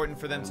why it's important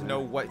for them to know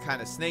what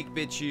kind of snake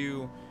bit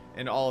you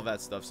and all of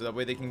that stuff, so that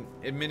way they can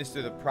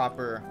administer the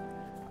proper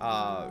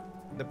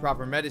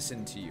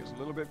medicine to you. Just a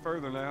little bit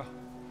further now.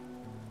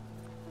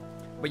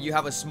 But you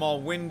have a small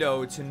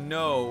window to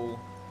know,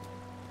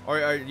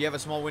 or you have a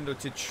small window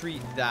to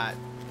treat that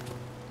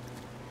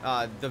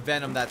the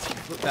venom that's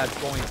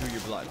going through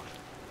your blood.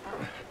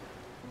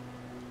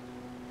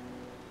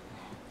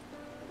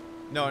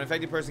 No, an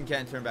infected person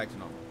can't turn back to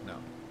normal. No.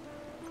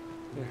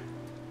 Here,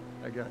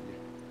 I got you.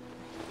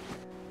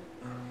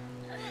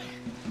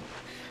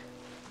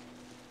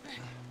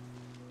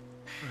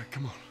 All right,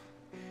 come on.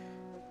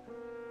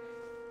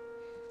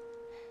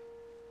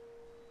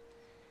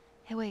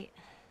 Hey, wait.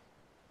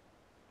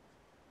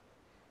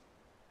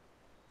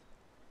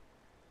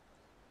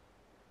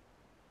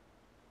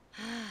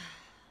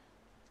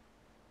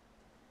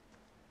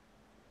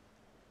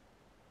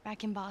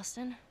 Back in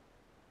Boston?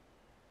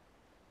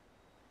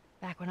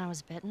 Back when I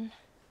was bitten?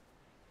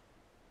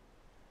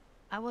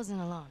 I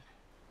wasn't alone.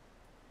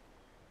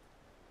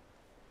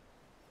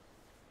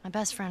 My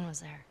best friend was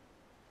there.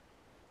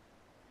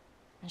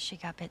 And she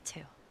got bit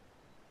too.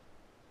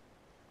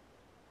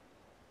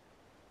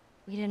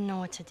 We didn't know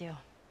what to do.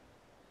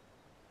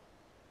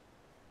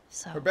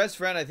 So... Her best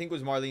friend, I think,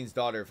 was Marlene's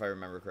daughter, if I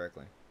remember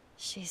correctly.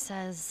 She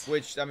says...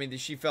 Which, I mean,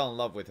 she fell in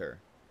love with her.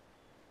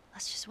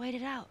 Let's just wait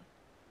it out.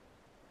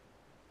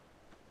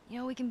 You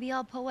know, we can be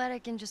all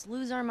poetic and just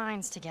lose our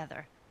minds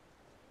together.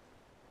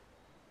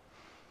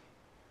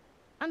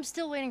 I'm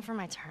still waiting for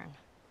my turn.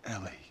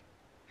 Ellie.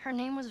 Her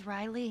name was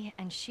Riley,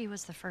 and she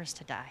was the first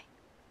to die.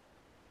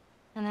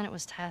 And then it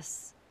was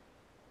Tess.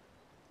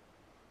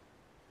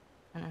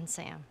 And then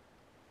Sam.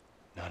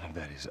 None of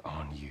that is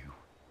on you.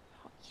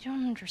 Oh, you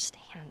don't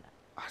understand.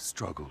 I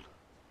struggled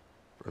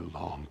for a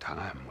long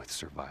time with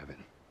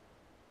surviving.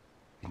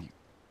 And you...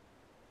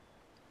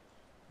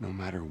 No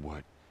matter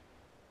what,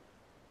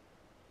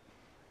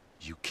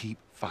 you keep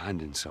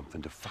finding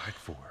something to fight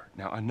for.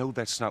 Now, I know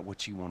that's not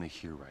what you want to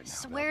hear right now.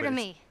 Swear to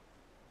me.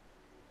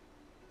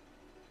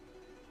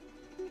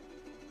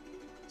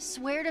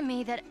 Swear to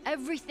me that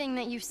everything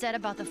that you've said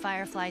about the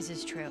Fireflies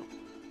is true.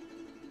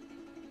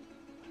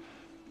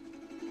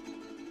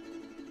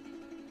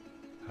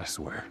 I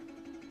swear.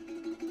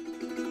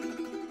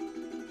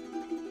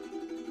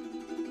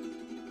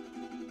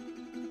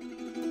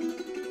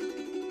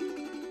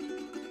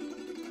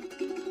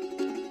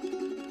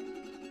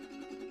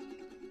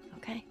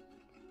 Okay.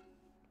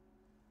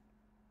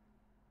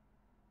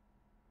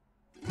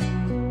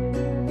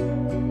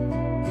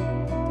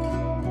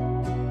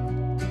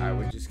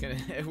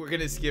 Alright, we're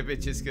gonna skip it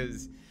just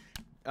because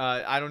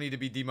I don't need to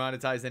be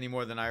demonetized any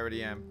more than I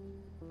already am.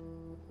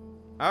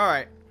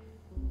 Alright.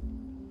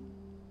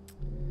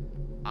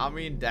 I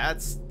mean,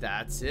 that's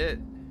it.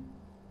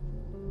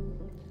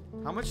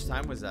 How much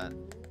time was that?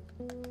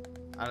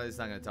 I don't, it's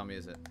not gonna tell me,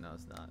 is it? No,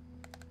 it's not.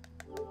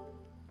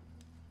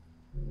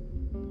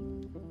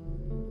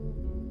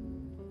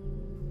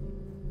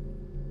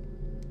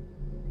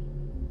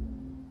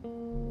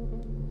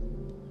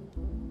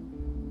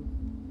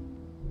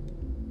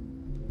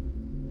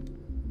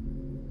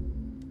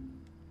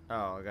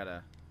 Oh, I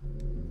gotta...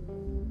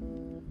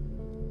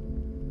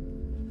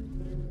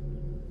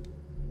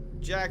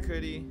 Jack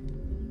hoodie.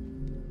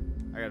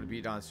 I gotta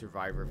beat on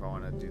Survivor if I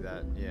want to do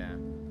that. Yeah.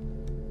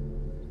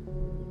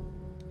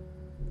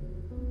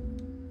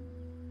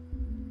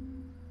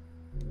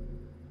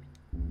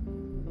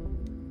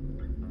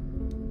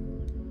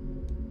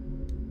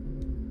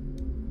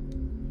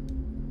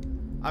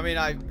 I mean,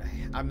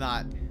 I'm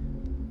not...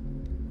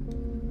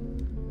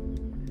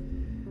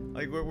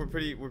 Like, we're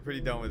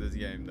pretty done with this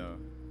game, though.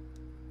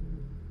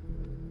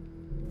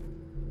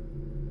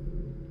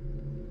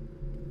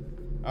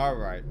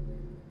 Alright.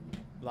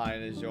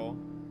 Lion is Joel.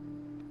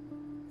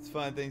 It's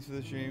fine, thanks for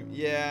the stream.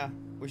 Yeah.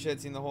 Wish I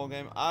had seen the whole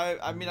game.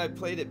 I mean, I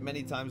played it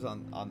many times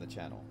on the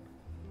channel.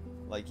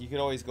 Like, you could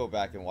always go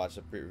back and watch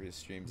the previous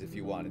streams if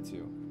you wanted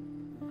to.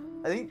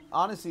 I think,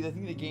 honestly, I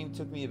think the game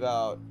took me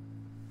about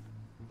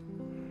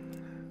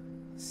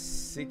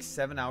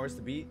 6-7 hours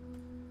to beat.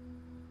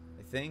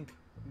 I think.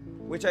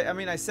 Which, I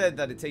mean, I said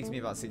that it takes me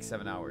about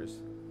 6-7 hours.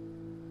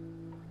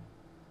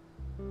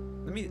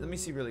 Let me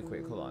see really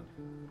quick. Hold on.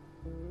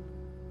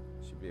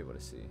 Should be able to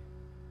see.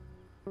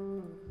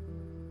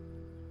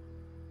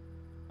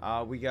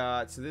 We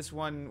got, so this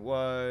one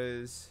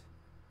was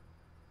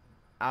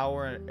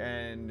hour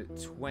and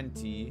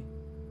 20.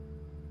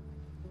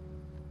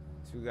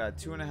 So we got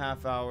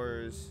 2.5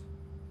 hours.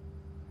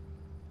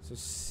 So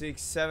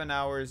 6-7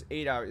 hours,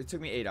 8 hours. It took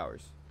me 8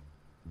 hours.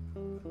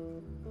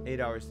 8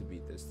 hours to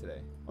beat this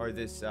today, or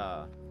this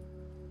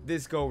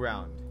this go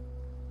round.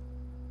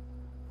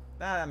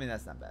 I mean,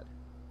 that's not bad.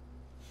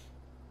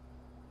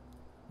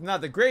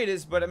 Not the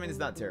greatest, but I mean, it's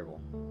not terrible.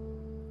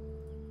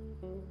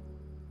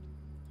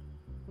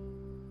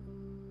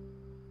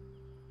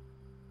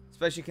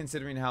 Especially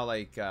considering how,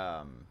 like,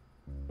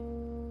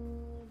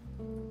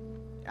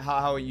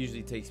 how it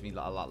usually takes me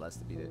a lot less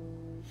to beat it.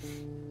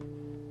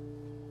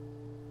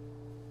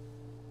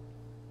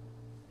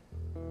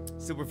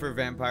 Still prefer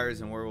vampires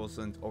and werewolves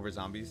over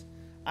zombies.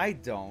 I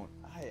don't.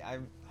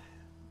 I've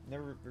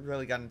never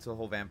really gotten into the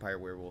whole vampire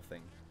werewolf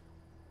thing.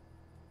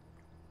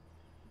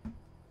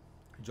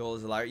 Joel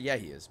is a liar. Yeah,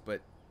 he is.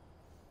 But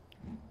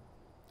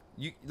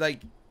you,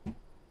 like,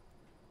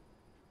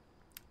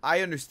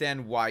 I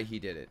understand why he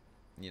did it.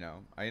 You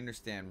know, I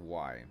understand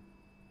why.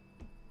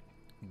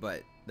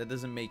 But that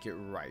doesn't make it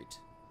right.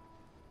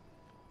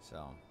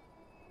 So.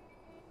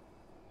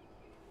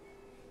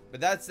 But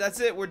that's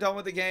it. We're done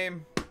with the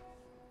game.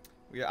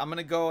 I'm going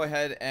to go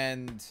ahead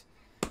and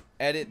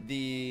edit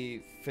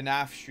the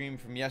FNAF stream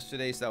from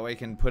yesterday so that way I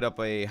can put up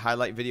a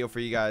highlight video for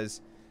you guys.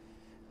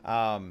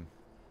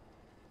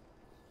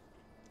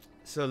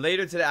 So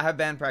later today, I have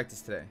band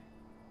practice today.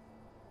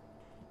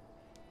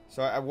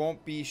 So I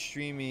won't be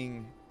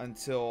streaming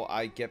until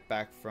I get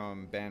back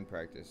from band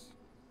practice.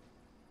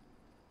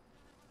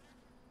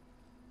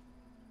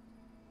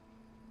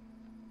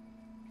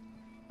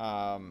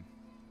 So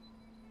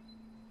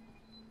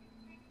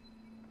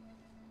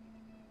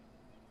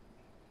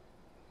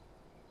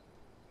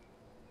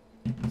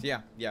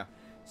yeah.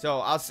 So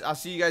I'll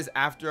see you guys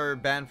after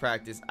band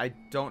practice. I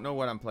don't know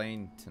what I'm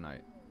playing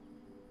tonight.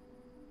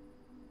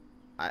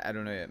 I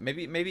don't know yet.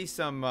 Maybe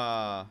some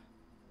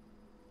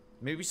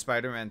maybe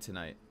Spider-Man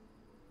tonight.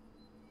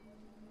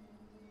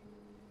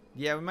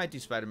 Yeah, we might do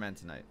Spider-Man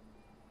tonight.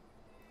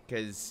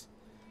 Cause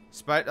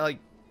like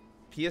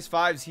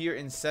PS5's here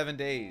in 7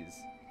 days.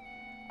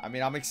 I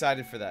mean, I'm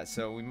excited for that.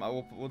 So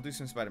we'll do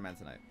some Spider-Man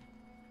tonight.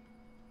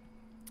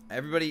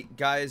 Everybody,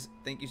 guys,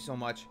 thank you so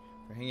much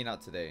for hanging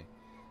out today.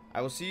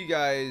 I will see you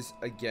guys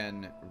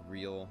again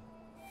real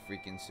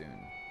freaking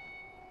soon.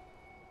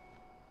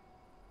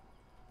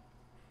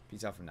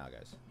 Peace out for now,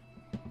 guys.